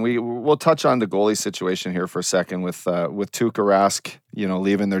Boston, we'll touch on the goalie situation here for a second with Tuukka Rask,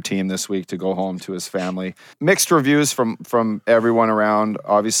 leaving their team this week to go home to his family. Mixed reviews from everyone around.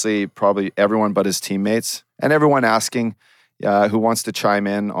 Obviously, probably everyone but his teammates, and everyone asking, who wants to chime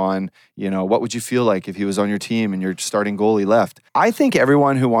in on, what would you feel like if he was on your team and your starting goalie left? I think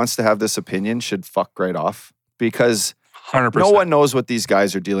everyone who wants to have this opinion should fuck right off, because 100%. no one knows what these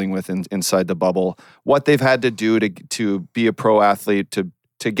guys are dealing with inside the bubble, what they've had to do to be a pro athlete,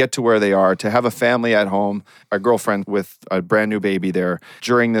 to get to where they are, to have a family at home, a girlfriend with a brand new baby there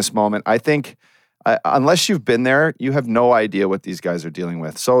during this moment. I think unless you've been there, you have no idea what these guys are dealing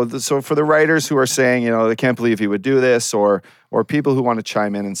with. So for the writers who are saying, they can't believe he would do this, or people who want to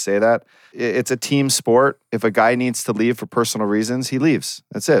chime in and say that, it's a team sport. If a guy needs to leave for personal reasons, he leaves.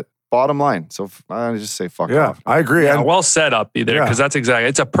 That's it. Bottom line. So I just say fuck off. I agree. Yeah, And well set up either, because that's exactly,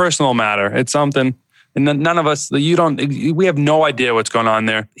 it's a personal matter. It's something, and none of us, we have no idea what's going on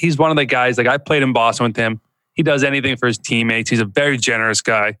there. He's one of the guys, like I played in Boston with him. He does anything for his teammates. He's a very generous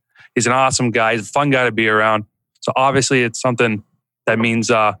guy. He's an awesome guy. He's a fun guy to be around. So obviously it's something that means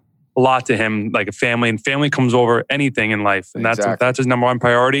a lot to him, like a family, and family comes over anything in life. And that's his number one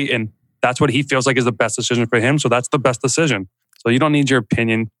priority. And that's what he feels like is the best decision for him. So that's the best decision. So you don't need your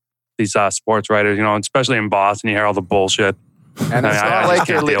opinion. These sports writers, especially in Boston, you hear all the bullshit. And it's not like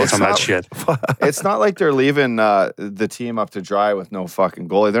can't deal with some of that shit. It's not like they're leaving the team up to dry with no fucking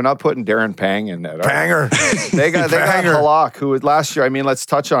goalie. They're not putting Darren Pang in there. Panger. They got Halak, who last year, let's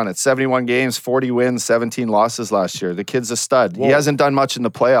touch on it. 71 games, 40 wins, 17 losses last year. The kid's a stud. Whoa. He hasn't done much in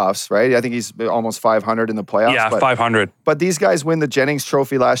the playoffs, right? I think he's almost 500 in the playoffs. Yeah, 500. But these guys win the Jennings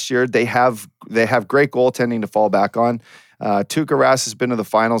Trophy last year. They have great goaltending to fall back on. Tuukka Rask has been to the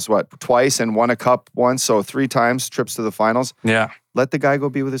finals, twice, and won a cup once, so 3 times trips to the finals. Yeah. Let the guy go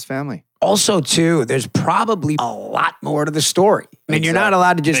be with his family. Also, too, there's probably a lot more to the story. You're not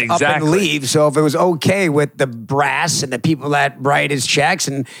allowed to just up and leave. So if it was okay with the brass and the people that write his checks,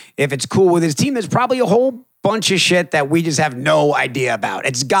 and if it's cool with his team, there's probably a whole bunch of shit that we just have no idea about.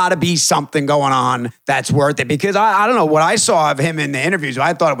 It's got to be something going on that's worth it. Because I don't know, what I saw of him in the interviews,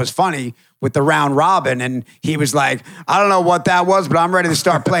 I thought it was funny with the round robin, and he was like, I don't know what that was, but I'm ready to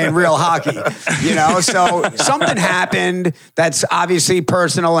start playing real hockey. So something happened that's obviously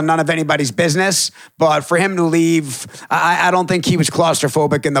personal and none of anybody's business. But for him to leave, I don't think he was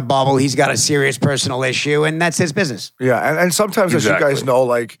claustrophobic in the bubble. He's got a serious personal issue, and that's his business. Yeah, and sometimes, as you guys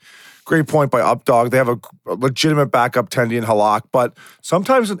know, great point by Updog. They have a legitimate backup tendy in Halak, but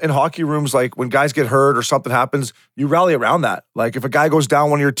sometimes in hockey rooms, like when guys get hurt or something happens, you rally around that. Like if a guy goes down,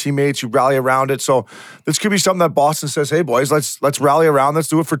 one of your teammates, you rally around it. So this could be something that Boston says, "Hey boys, let's rally around. Let's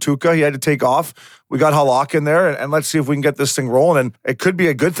do it for Tuukka. He had to take off. We got Halak in there, and let's see if we can get this thing rolling." And it could be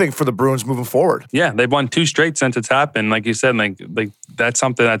a good thing for the Bruins moving forward. Yeah, they've won 2 straight since it's happened. Like you said, like that's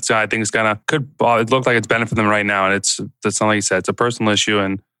something that's I think is it look like it's benefiting them right now, and that's something like you said. It's a personal issue,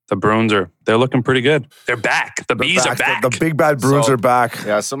 and the Bruins they're looking pretty good. They're back. The Bees are back. The big bad Bruins are back.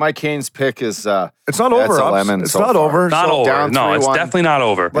 Yeah, so my Canes pick is it's not over. It's not over. Not over. No, it's definitely not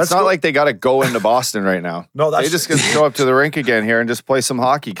over. It's not like they got to go into Boston right now. No, they just going to show up to the rink again here and just play some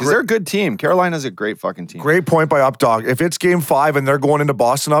hockey because they're a good team. Carolina's a great fucking team. Great point by Updog. If it's game 5 and they're going into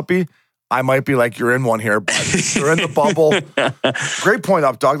Boston, Uppy, I might be like, you're in one here, but you're in the bubble. Great point,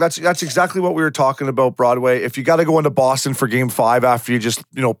 Updog. That's exactly what we were talking about, Broadway. If you got to go into Boston for game 5 after you just,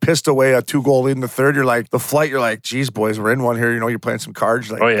 pissed away a 2-goal lead in the third, you're like, geez, boys, we're in one here. You're playing some cards.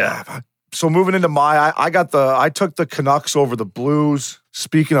 You're like, oh, yeah. So moving into I took the Canucks over the Blues.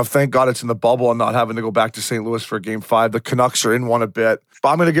 Speaking of, thank God it's in the bubble and not having to go back to St. Louis for game 5. The Canucks are in one a bit. But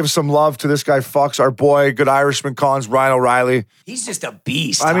I'm going to give some love to this guy, Fucks, our boy, good Irishman, Collins, Ryan O'Reilly. He's just a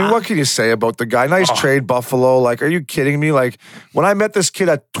beast. I mean, what can you say about the guy? Nice trade, Buffalo. Like, are you kidding me? Like, when I met this kid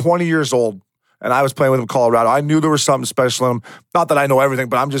at 20 years old and I was playing with him in Colorado, I knew there was something special in him. Not that I know everything,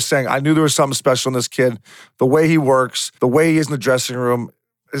 but I'm just saying I knew there was something special in this kid. The way he works, the way he is in the dressing room,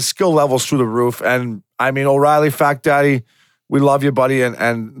 his skill level's through the roof. And, I mean, O'Reilly, Fact Daddy, we love you, buddy.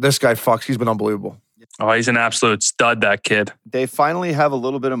 And this guy, Fucks, he's been unbelievable. Oh, he's an absolute stud, that kid. They finally have a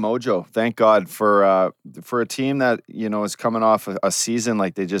little bit of mojo. Thank God for a team that, is coming off a season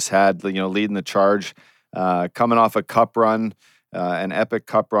like they just had, leading the charge, coming off a cup run, an epic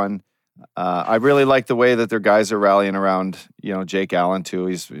cup run. I really like the way that their guys are rallying around, Jake Allen too.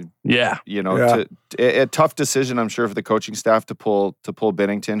 He's, a tough decision, I'm sure, for the coaching staff to pull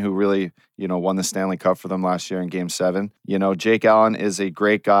Binnington, who really, won the Stanley Cup for them last year in Game 7. Jake Allen is a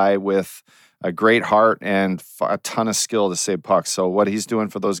great guy with a great heart and a ton of skill to save pucks. So what he's doing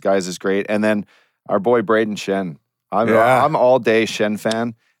for those guys is great. And then our boy Braden Shen. I'm all day Shen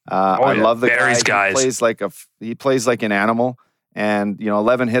fan. I love the guy. He plays like an animal. And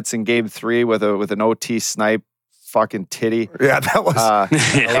 11 hits in game 3 with an OT snipe, fucking titty. Yeah, that was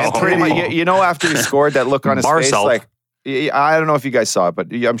after he scored, that look on his face, like I don't know if you guys saw it,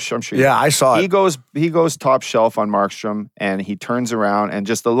 but I'm sure. Yeah, I saw it. He goes top shelf on Markstrom, and he turns around, and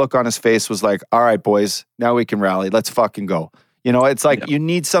just the look on his face was like, "All right, boys, now we can rally. Let's fucking go." You know, it's like you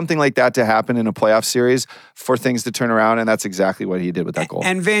need something like that to happen in a playoff series for things to turn around, and that's exactly what he did with that goal.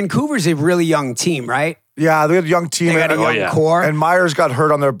 And Vancouver's a really young team, right? Yeah, they had a young team. They got a young core. And Myers got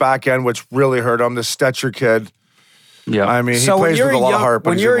hurt on their back end, which really hurt him. The Stetcher kid. Yeah. I mean, he plays with a lot of heart.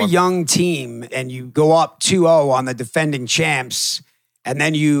 When you're a young team and you go up 2-0 on the defending champs, and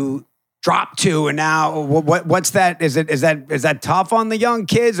then you drop 2, and now what's that? Is that tough on the young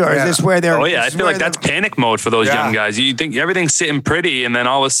kids, or is this where they're? Oh yeah, I feel like that's panic mode for those young guys. You think everything's sitting pretty, and then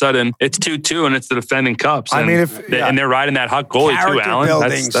all of a sudden it's 2-2, and it's the defending cups. And, and they're riding that hot goalie too, Alan.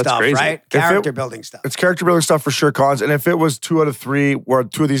 That's stuff, crazy, right? Character building stuff. It's character building stuff for sure, Cons. And if it was 2 out of 3, where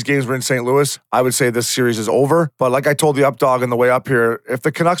 2 of these games were in St. Louis, I would say this series is over. But like I told the Updog on the way up here, if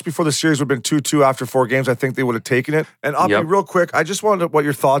the Canucks before the series would have been 2-2 after 4 games, I think they would have taken it. And Uppy, real quick, I just wanted what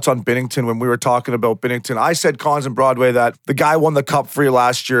your thoughts on Binnington when we were talking about Binnington. I said, Cons and Broadway, that the guy won the cup for you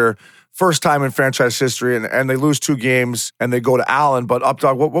last year, first time in franchise history, and they lose 2 games and they go to Allen. But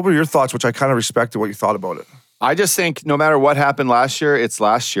Updog, what were your thoughts, which I kind of respected what you thought about it? I just think no matter what happened last year, it's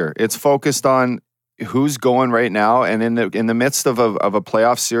last year. It's focused on who's going right now, and in the midst of a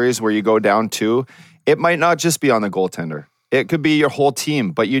playoff series where you go down 2, it might not just be on the goaltender. It could be your whole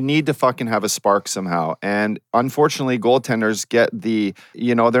team, but you need to fucking have a spark somehow. And unfortunately, goaltenders get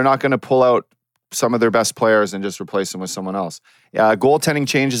they're not going to pull out some of their best players and just replace them with someone else. Goaltending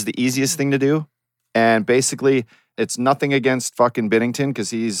change is the easiest thing to do. And basically, it's nothing against fucking Binnington because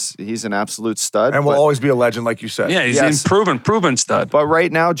he's an absolute stud. And will always be a legend, like you said. Yeah, he's proven stud. But right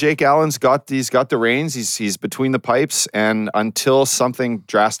now, Jake Allen's got the reins. He's between the pipes, and until something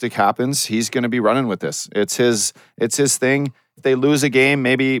drastic happens, he's going to be running with this. It's his thing. If they lose a game,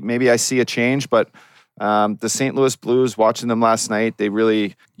 maybe I see a change, but the St. Louis Blues, watching them last night, they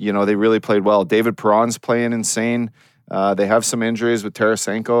really played well. David Perron's playing insane. They have some injuries with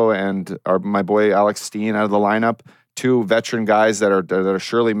Tarasenko and my boy Alex Steen out of the lineup. 2 veteran guys that are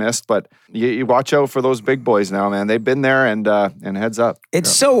surely missed, but you watch out for those big boys now, man. They've been there, and heads up.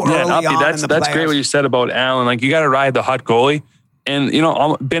 It's so early on that's in the great what you said about Allen. Like, you got to ride the hot goalie. And,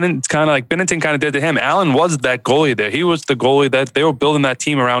 Binnington kind of did to him. Allen was that goalie there. He was the goalie that they were building that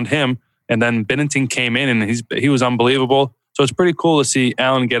team around him. And then Binnington came in, and he was unbelievable. So it's pretty cool to see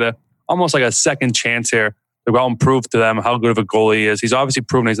Allen get almost like a second chance here to go out and prove to them how good of a goalie he is. He's obviously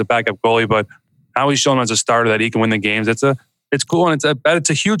proven he's a backup goalie, but how he's shown as a starter that he can win the games. It's cool, and it's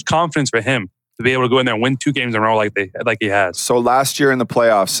a huge confidence for him to be able to go in there and win 2 games in a row like he has. So last year in the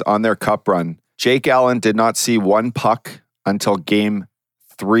playoffs on their cup run, Jake Allen did not see one puck until game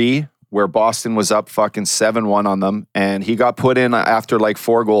 3, where Boston was up fucking 7-1 on them, and he got put in after like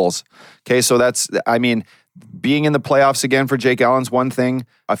 4 goals. Okay, so being in the playoffs again for Jake Allen's one thing.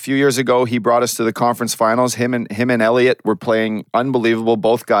 A few years ago, he brought us to the conference finals. Him and Elliott were playing unbelievable,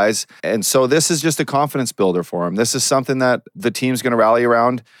 both guys. And so this is just a confidence builder for him. This is something that the team's going to rally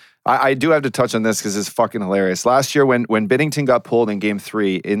around. I do have to touch on this because it's fucking hilarious. Last year, when Binnington got pulled in game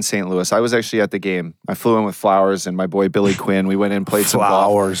 3 in St. Louis, I was actually at the game. I flew in with Flowers and my boy Billy Quinn. We went in and played some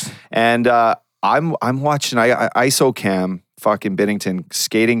golf. And I'm watching ISO cam fucking Binnington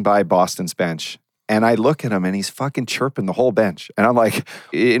skating by Boston's bench. And I look at him and he's fucking chirping the whole bench. And I'm like,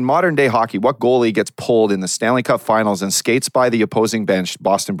 in modern day hockey, what goalie gets pulled in the Stanley Cup Finals and skates by the opposing bench,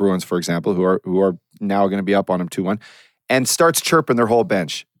 Boston Bruins, for example, who are now going to be up on him 2-1, and starts chirping their whole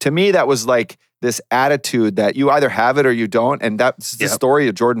bench? To me, that was like this attitude that you either have it or you don't. And that's the story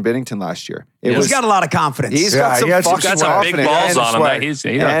of Jordan Binnington last year. He's got a lot of confidence. He's got some big balls on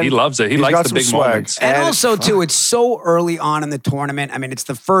him. He loves it. He likes the big moments. And also, too, it's so early on in the tournament. I mean, it's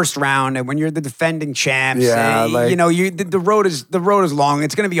the first round, and when you're the defending champs, the road is long.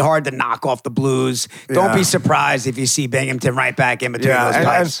 It's going to be hard to knock off the Blues. Don't be surprised if you see Binghamton right back in between those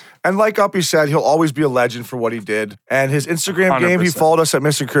guys. And like Uppy said, he'll always be a legend for what he did. And his Instagram 100%. Game, he followed us at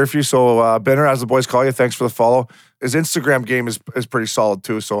Missing Curfew. So, Benner, as the boys call you, thanks for the follow. His Instagram game is pretty solid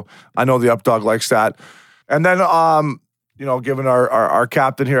too. So I know the Updog likes that. And then, given our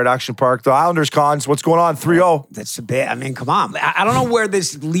captain here at Action Park, the Islanders, Cons, what's going on? 3-0. That's a bit. I mean, come on. I don't know where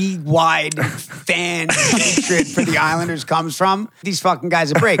this league-wide fan hatred for the Islanders comes from. These fucking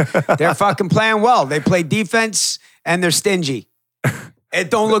guys are break. They're fucking playing well. They play defense and they're stingy.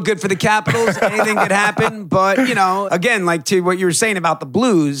 It don't look good for the Capitals. Anything could happen. But, again, like to what you were saying about the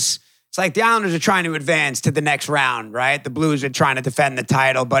Blues, it's like the Islanders are trying to advance to the next round, right? The Blues are trying to defend the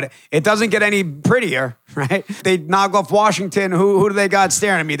title, but it doesn't get any prettier. right? They knock off Washington. Who do they got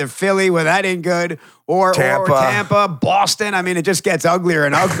staring at them? Either Philly, where that ain't good, or Tampa, Boston. I mean, it just gets uglier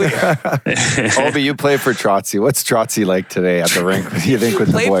and uglier. Obi, you play for Trotzy. What's Trotzy like today at the rink? What do you think with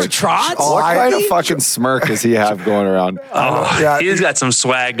the Play boys? for Trotz? What kind of fucking smirk does he have going around? He's got some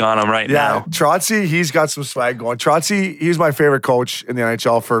swag on him right now. Trotzy, he's got some swag going. Trotzy, he's my favorite coach in the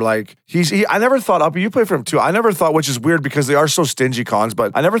NHL for like, I never thought, Uppy, you play for him too. I never thought, which is weird because they are so stingy, Cons,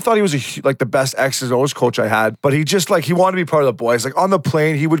 but I never thought he was like the best X's and O's coach I had. But he just like, he wanted to be part of the boys. Like on the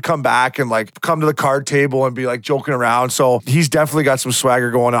plane, he would come back and like come to the card table and be like joking around. So he's definitely got some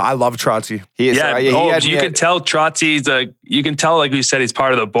swagger going on. I love Trotzy. He is. You can tell Trotzy's you can tell, like we said, he's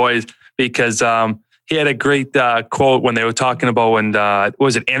part of the boys because he had a great quote when they were talking about when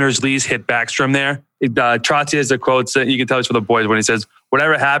was it Anders Lees hit Backstrom there. Trotzy has a quote that you can tell it's for the boys when he says,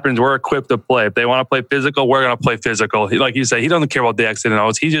 "Whatever happens, we're equipped to play. If they want to play physical, we're going to play physical." Like you said, he doesn't care about the X's and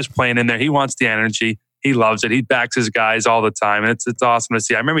O's. He's just playing in there. He wants the energy. He loves it. He backs his guys all the time, and it's awesome to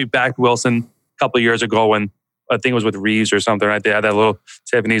see. I remember he backed Wilson a couple of years ago when I think it was with Reeves or something, right? They had that little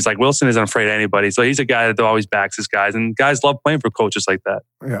tip, and he's like, Wilson isn't afraid of anybody. So he's a guy that always backs his guys, and guys love playing for coaches like that.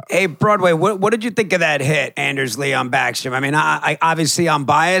 Yeah. Hey, Broadway, what did you think of that hit, Anders Lee on Backstrom? I mean, I obviously I'm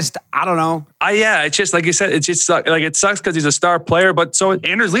biased. I don't know. It's just like you said. It's just like it sucks because he's a star player, but so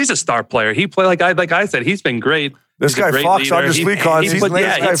Anders Lee's a star player. He played like I said. He's been great. This guy Fox, Anders Lee, Cons. He put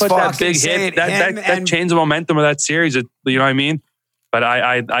that big hit that changed the momentum of that series. You know what I mean? But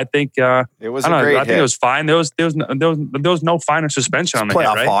I think it was a great hit. I think it was fine. There was no finer suspension on the hit,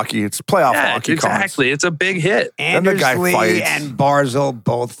 right? Hockey. It's playoff hockey. Exactly. Cons. It's a big hit. Anders Lee and Barzal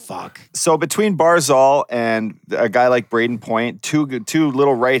both fuck. So between Barzal and a guy like Braden Point, two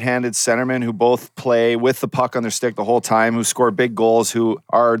little right-handed centermen who both play with the puck on their stick the whole time, who score big goals, who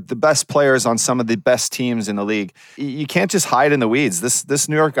are the best players on some of the best teams in the league. You can't just hide in the weeds. This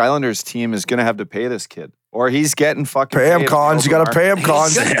New York Islanders team is going to have to pay this kid. Or he's getting fucking pay him, Cons. You got to pay him,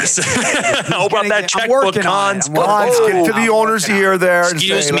 Cons. Open up that checkbook, Cons. Get to the owner's ear there.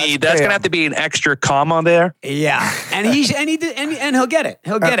 Excuse me, that's gonna have to be an extra comma there. Yeah, and he'll get it.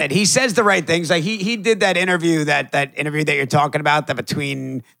 He'll get it. He says the right things. Like he did that interview that interview that you're talking about,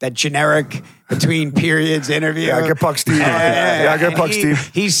 that generic between periods interview. Yeah, get Puck Steve. Get Puck Steve.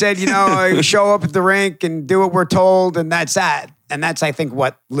 He said, you show up at the rink and do what we're told, and that's that. And that's, I think,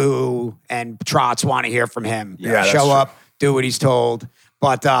 what Lou and Trotz want to hear from him. Yeah, show up, do what he's told.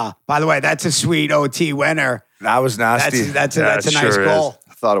 But by the way, that's a sweet OT winner. That was nasty. That's a nice goal.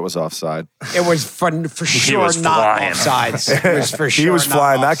 I thought it was offside. It was for sure not offsides. It was for sure. He was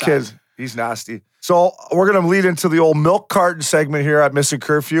flying. That offsides. kid, he's nasty. So we're going to lead into the old milk carton segment here at Missing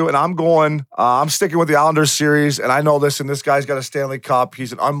Curfew. And I'm sticking with the Islanders series. And I know this guy's got a Stanley Cup.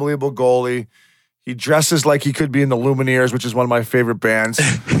 He's an unbelievable goalie. He dresses like he could be in the Lumineers, which is one of my favorite bands.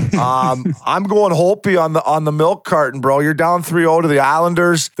 I'm going Holtby on the milk carton, bro. You're down 3-0 to the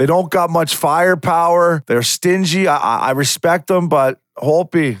Islanders. They don't got much firepower. They're stingy. I respect them, but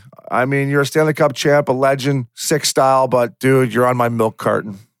Holtby, I mean, you're a Stanley Cup champ, a legend, sick style, but dude, you're on my milk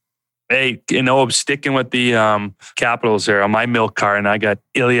carton. Hey, I'm sticking with the Capitals here. On my milk carton, I got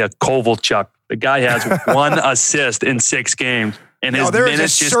Ilya Kovalchuk. The guy has 1 assist in 6 games. And his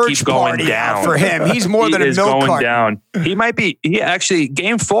minutes just keep going down for him. He's more than a milk going carton. down. He might be. He actually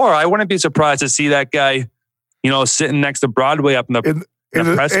game 4. I wouldn't be surprised to see that guy, sitting next to Broadway up in the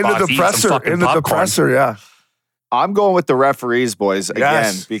press box, in the presser. Yeah. I'm going with the referees, boys,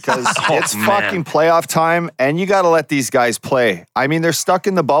 again, because it's fucking playoff time, and you got to let these guys play. I mean, they're stuck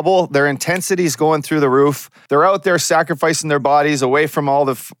in the bubble. Their intensity's going through the roof. They're out there sacrificing their bodies away from all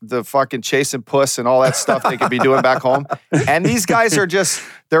the fucking chasing puss and all that stuff they could be doing back home. And these guys are just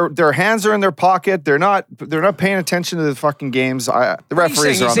their hands are in their pocket. They're not paying attention to the fucking games. The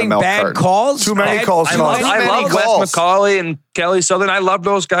referees are on the milk carton. Calls? Too many calls. I love Wes McCauley and Kelly Southern. I love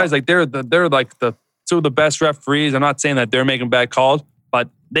those guys. Like they're like the two of the best referees. I'm not saying that they're making bad calls, but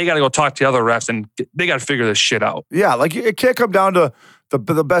they got to go talk to the other refs and they got to figure this shit out. Yeah, like it can't come down to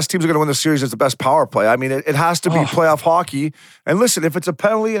the best teams are going to win the series is the best power play. I mean, it has to be playoff hockey. And listen, if it's a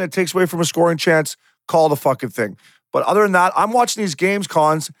penalty and it takes away from a scoring chance, call the fucking thing. But other than that, I'm watching these games,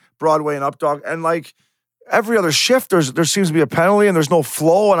 Cons, Broadway and Updog, and like every other shift, there seems to be a penalty and there's no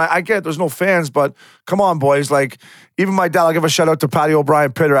flow. And I get it, there's no fans, but come on, boys. Like, even my dad, I'll give a shout out to Patty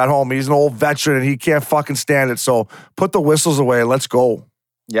O'Brien Pitter at home. He's an old veteran and he can't fucking stand it. So put the whistles away and let's go.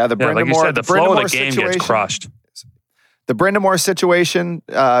 Yeah, like you said, the flow of the game gets crushed. The Brind'Amour situation,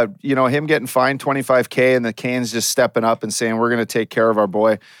 him getting fined $25K and the Canes just stepping up and saying, we're going to take care of our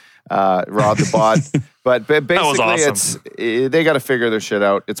boy. Rod the Bod. But basically, awesome. they got to figure their shit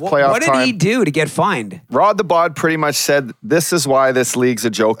out. It's playoff What did time. he do to get fined? Rod the Bod pretty much said, this is why this league's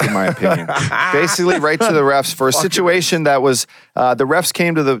a joke, in my opinion. Basically, right to the refs for a situation that was, the refs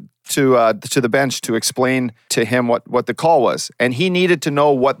came to the bench to explain to him what the call was. And he needed to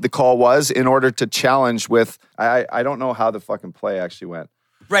know what the call was in order to challenge with, I don't know how the fucking play actually went.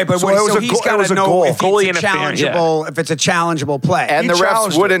 Right, but So it was a he's goal- it got was to a know goal. if Goalie it's a interference, challengeable, if it's a challengeable play. And the refs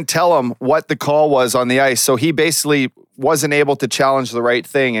challenged wouldn't tell him what the call was on the ice. So he basically wasn't able to challenge the right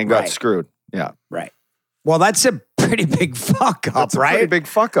thing and got Right. screwed. Yeah. Right. Well, that's a pretty big fuck up, That's a right? pretty big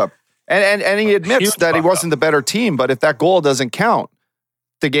fuck up. And he admits Huge that he fuck wasn't the better team, but if that goal doesn't count,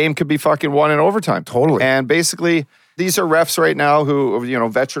 the game could be fucking won in overtime. Totally. And basically, these are refs right now who,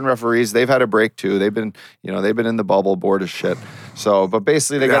 veteran referees, they've had a break too. They've been in the bubble, bored as shit. So, but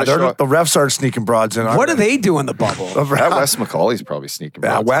basically they got to show the refs aren't sneaking broads in. What do they do in the bubble? that Wes McCauley's probably sneaking.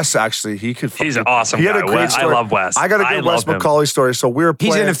 Yeah, broads. Wes actually, he could. He's an awesome He had guy. a great Wes- I story. love Wes. I got a good Wes love him. McCauley story. So we were He's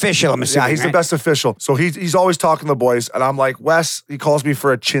playing. an official, I'm assuming. Yeah, he's the right? best official. So he's always talking to the boys, and I'm like, Wes. He calls me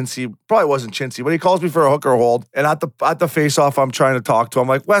for a chintzy. Probably wasn't chintzy, but he calls me for a hooker hold. And at the face off, I'm trying to talk to him. I'm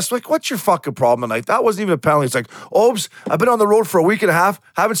like, Wes, what's your fucking problem tonight? That wasn't even a penalty. He's like, Obes, I've been on the road for a week and a half.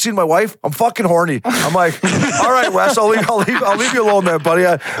 Haven't seen my wife. I'm fucking horny. I'm like, all right, Wes, I'll leave you alone there, buddy.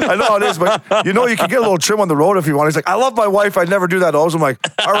 I know how it is, but you can get a little trim on the road if you want. He's like, I love my wife. I'd never do that, Obes. I'm like,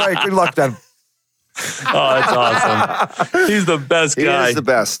 all right, good luck then. Oh, that's awesome. He's the best He guy. is the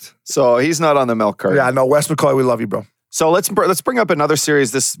best. So he's not on the milk cart. Yeah, no, Wes McCauley, we love you, bro. So let's bring up another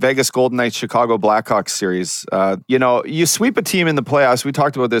series, this Vegas Golden Knights Chicago Blackhawks series. You sweep a team in the playoffs. We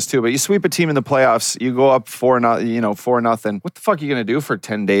talked about this too, but you sweep a team in the playoffs. You go up 4-0. What the fuck are you gonna do for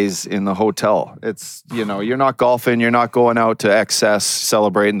 10 days in the hotel? It's you're not golfing. You're not going out to XS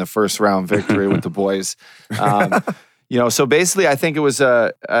celebrating the first round victory with the boys. So basically, I think it was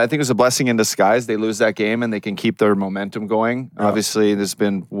a blessing in disguise. They lose that game and they can keep their momentum going. Yeah. Obviously, there's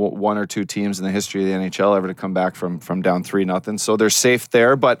been one or two teams in the history of the NHL ever to come back from down 3-0, so they're safe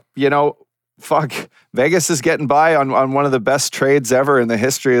there. But fuck, Vegas is getting by on one of the best trades ever in the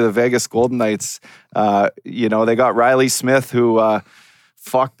history of the Vegas Golden Knights. They got Riley Smith, who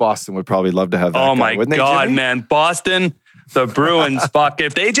fuck, Boston would probably love to have that. Oh guy, my God, man, Boston. The Bruins, fuck,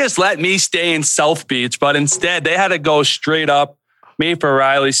 if they just let me stay in South Beach, but instead they had to go straight up, me for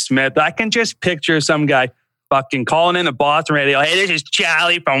Riley Smith. I can just picture some guy fucking calling in the Boston radio. Hey, this is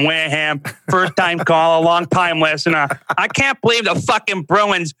Charlie from Wareham. First time caller, long time listener. I can't believe the fucking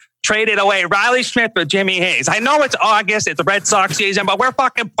Bruins traded away Riley Smith for Jimmy Hayes. I know it's August, it's the Red Sox season, but we're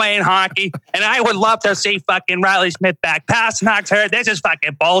fucking playing hockey, and I would love to see fucking Riley Smith back. Pasternak's hurt. This is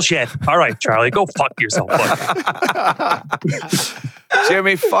fucking bullshit. All right, Charlie, go fuck yourself.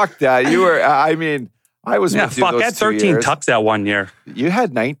 Jimmy, fuck that. You were, I was with you fuck, those I had 2 13 years. tucks that 1 year. You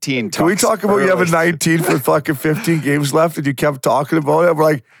had 19 tucks. Can we talk about you having early. 19 for fucking 15 games left and you kept talking about it? We're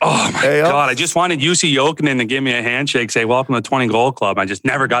like, Oh my God, I just wanted UC Jokinen to give me a handshake, say welcome to the 20 goal club. I just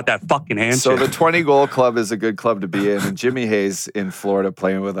never got that fucking handshake. So the 20 goal club is a good club to be in. And Jimmy Hayes in Florida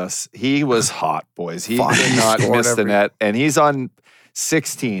playing with us, he was hot, boys. He Fuck, did he not scored miss the every- net. And he's on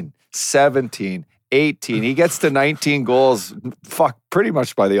 16, 17, 18. He gets to 19 goals, fuck, pretty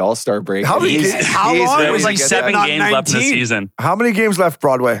much by the All-Star break. How many He's- games- how he's long ready there was to like get 7 that. games left in the 19. season. how many games left,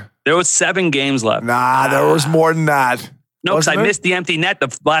 Broadway? There was 7 games left. Nah, there was more than that. No, because I Wasn't it? missed the empty net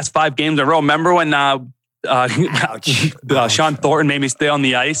the last 5 games in a row. Remember when Sean Thornton made me stay on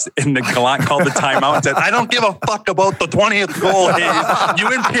the ice and the Gallant called the timeout and said, I don't give a fuck about the 20th goal. Hayes. You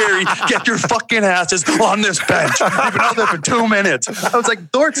and Perry, get your fucking asses on this bench. You've been out there for 2 minutes. I was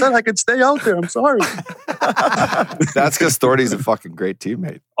like, Thort said I could stay out there. I'm sorry. That's because Thordy's a fucking great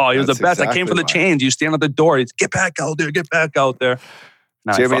teammate. Oh, he was That's the best. I came for the exactly why. change. You stand at the door. He's get back out there. Get back out there.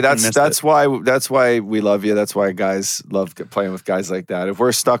 No, I Jimmy, fucking missed that's it. why we love you. That's why guys love playing with guys like that. If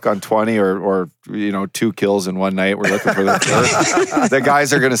we're stuck on 20 or 2 kills in one night, we're looking for the third. The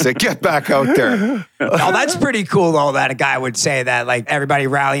guys are going to say, "Get back out there." Oh, that's pretty cool, though, that a guy would say that, like, everybody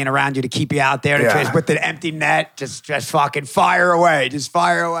rallying around you to keep you out there, Yeah. just with the empty net, just fucking fire away. Just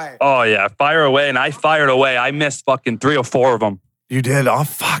fire away. Oh, yeah. Fire away. And I fired away. I missed fucking 3 or 4 of them. You did? Oh,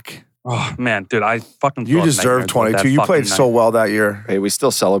 fuck. Oh, man, dude. I fucking You thought deserve nightmares about 22. that You played fucking so night. well that year. Hey, we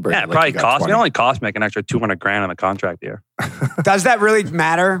still celebrate. Yeah, it like probably you got cost me. 20. It only cost me like an extra $200,000 on the contract year. Does that really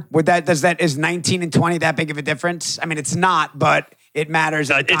matter? Is 19 and 20 that big of a difference? I mean, it's not, but it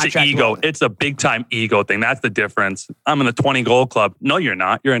matters. in the It's an contract ego. world. It's a big time ego thing. That's the difference. I'm in the 20 goal club. No, you're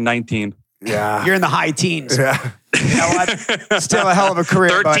not. You're in 19. Yeah. You're in the high teens. Yeah. You know what? Still a hell of a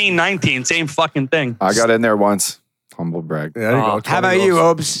career. but- 13, 19, same fucking thing. I got in there once. Humble brag. There you go. How 20 about you,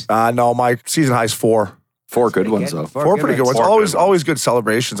 goals. Obes? No, my season high's 4. 4 good ones, though. Four pretty good ones. Four good Always good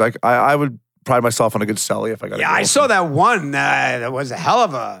celebrations. I would pride myself on a good celly if I got. Yeah, I saw that one. That was a hell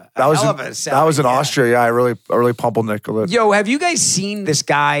of a. That was in yeah. Austria. Yeah, I really pumpled a little. Yo, have you guys seen this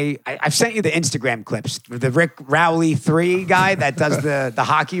guy? I've sent you the Instagram clips. The Rick Rowley 3 guy that does the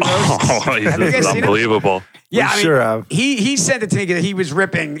hockey roast. Oh, he's unbelievable. Yeah, I mean, sure have. He sent it to me because he was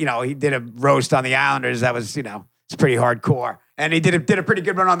ripping. He did a roast on the Islanders. That was it's pretty hardcore. And he did a pretty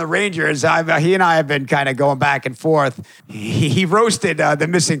good one on the Rangers. He and I have been kind of going back and forth. He roasted the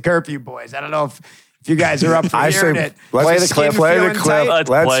Missing Curfew boys. I don't know if you guys are up for hearing it. Play the clip.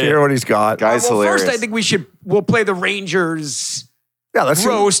 Let's hear what he's got. Guy's hilarious. First, I think we'll play the Rangers let's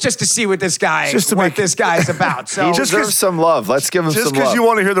roast just to see what this guy's about. So he deserves some love. Let's give him some love. Just because you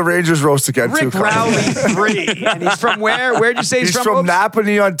want to hear the Rangers roast again, Rick Rowley 3. And he's from where? Where'd you say he's from? He's from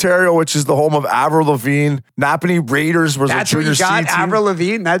Napanee, Ontario, which is the home of Avril Lavigne. Napanee Raiders was a junior C team. Avril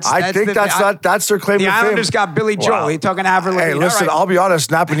Lavigne? That's their claim to fame. The Islanders got Billy Joel. Wow. You're talking Avril Lavigne. Hey, listen, I'll be honest.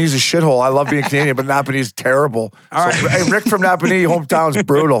 Napanee's a shithole. I love being Canadian, but Napanee's terrible. Hey, Rick from Napanee, hometown's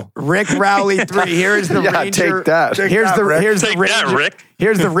brutal. Rick Rowley 3. Here's the Ranger. Take that. Here's the Ranger. Rick.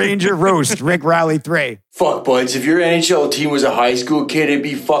 Here's the Ranger roast. Rick Rowley 3. Fuck, buds, if your NHL team was a high school kid, it'd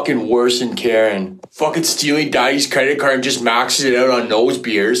be fucking worse than Karen. Fucking stealing daddy's credit card and just maxing it out on nose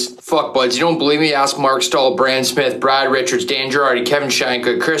beers. Fuck, buds, you don't believe me? Ask Mark Stahl, Brand Smith, Brad Richards, Dan Girardi, Kevin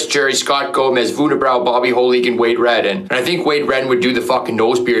Shanka, Chris Jerry, Scott Gomez, Vuda Brow, Bobby Holig, and Wade Redden. And I think Wade Redden would do the fucking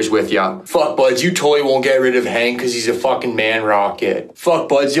nose beers with ya. Fuck, buds, you totally won't get rid of Hank because he's a fucking man rocket. Fuck,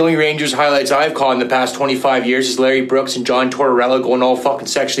 buds, the only Rangers highlights I've caught in the past 25 years is Larry Brooks and John Tortorella going all fucking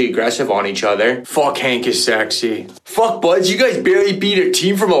sexually aggressive on each other. Fuck, Hank is sexy. Fuck, buds, you guys barely beat a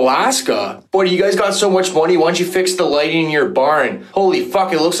team from Alaska. Boy, you guys got so much money, why don't you fix the lighting in your barn? Holy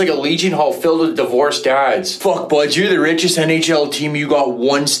fuck, it looks like a Legion Hall filled with divorced dads. Fuck, buds, you're the richest NHL team. You got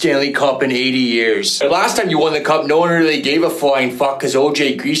 1 Stanley Cup in 80 years. And last time you won the cup, no one really gave a flying fuck because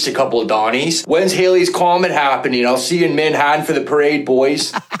OJ greased a couple of Donnies. When's Haley's Comet happening? I'll see you in Manhattan for the parade,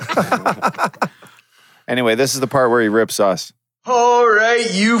 boys. Anyway, this is the part where he rips us. All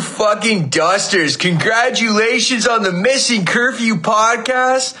right, you fucking dusters. Congratulations on the Missing Curfew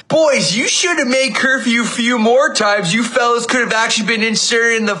podcast. Boys, you should have made curfew a few more times. You fellas could have actually been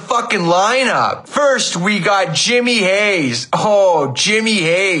inserted in the fucking lineup. First, we got Jimmy Hayes. Oh, Jimmy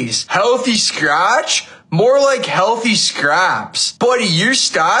Hayes. Healthy scratch? More like healthy scraps. Buddy, your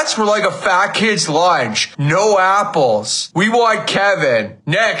stats were like a fat kid's lunch. No apples. We want Kevin.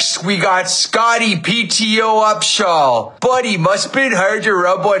 Next, we got Scotty PTO Upshaw. Buddy, must have been hard to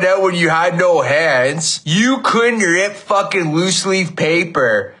rub one out when you had no hands. You couldn't rip fucking loose leaf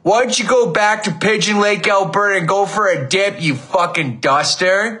paper. Why don't you go back to Pigeon Lake, Alberta and go for a dip, you fucking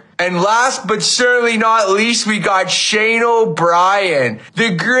duster? And last but certainly not least, we got Shane O'Brien,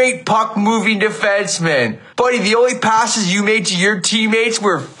 the great puck-moving defenseman. Buddy, the only passes you made to your teammates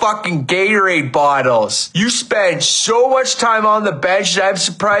were fucking Gatorade bottles. You spent so much time on the bench that I'm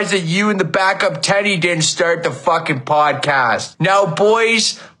surprised that you and the backup Teddy didn't start the fucking podcast. Now,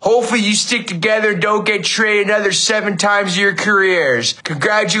 boys, hopefully you stick together and don't get traded another 7 times in your careers.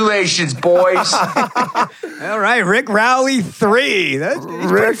 Congratulations, boys. All right, Rick Rowley 3. He's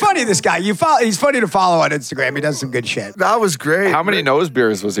pretty funny, this guy. He's funny to follow on Instagram. He does some good shit. That was great. How many nose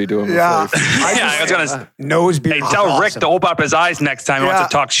beers was he doing before? Yeah. I was going to Nose beer. Hey, tell Rick to open up his eyes next time he wants to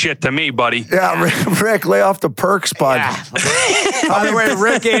talk shit to me, buddy. Yeah, Rick, lay off the perks, bud. Yeah. By the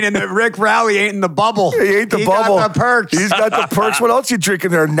way, Rick Rowley ain't in the bubble. He ain't the bubble. Got the perks. He's got the perks. What else you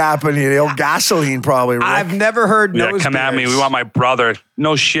drinking there? Napanee, the old gasoline, probably. Rick. I've never heard nose come at me. beers. We want my brother.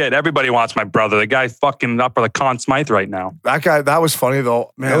 No shit. Everybody wants my brother. The guy fucking up for the Conn Smythe right now. That guy, that was funny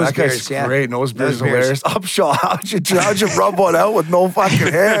though. Man, Nose that guy's beers, great. Nose beers is Nose beers. hilarious. Upshaw, how'd you rub one out with no fucking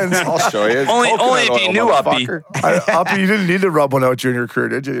hands? I'll show you. Only if you knew, Uppy. Uppy, you didn't need to rub one out during your career,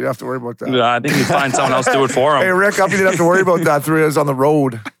 did you? You didn't have to worry about that. I think you find someone else to do it for him. Hey, Rick, Uppy didn't have to worry about that 3 years on the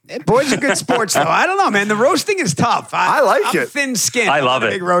road. Boys are good sports, though. I don't know, man. The roasting is tough. I like I'm it. Thin-skinned. I love I'm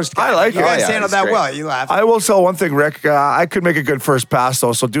a it. big roast guy. I like you it. guys Oh, yeah, handled it's that great. well. You laugh. I will tell one thing, Rick. I could make a good first pass,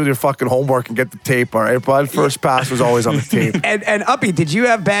 though, so do your fucking homework and get the tape, all right, bud? First pass was always on the tape. And Uppy, did you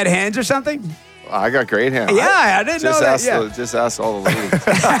have bad hands or something? I got great hands. Yeah, I didn't know that. Yeah. Just ask all the ladies.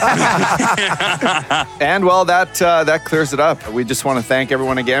 And well, that clears it up. We just want to thank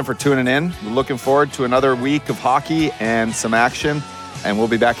everyone again for tuning in. We're looking forward to another week of hockey and some action. And we'll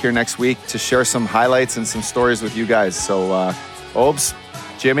be back here next week to share some highlights and some stories with you guys. So, Obes,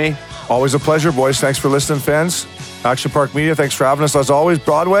 Jimmy. Always a pleasure, boys. Thanks for listening, fans. Action Park Media, thanks for having us as always.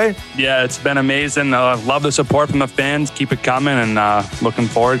 Broadway. Yeah, it's been amazing. Love the support from the fans. Keep it coming, and looking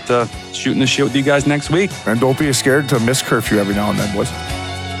forward to shooting the shit with you guys next week. And don't be scared to miss curfew every now and then, boys.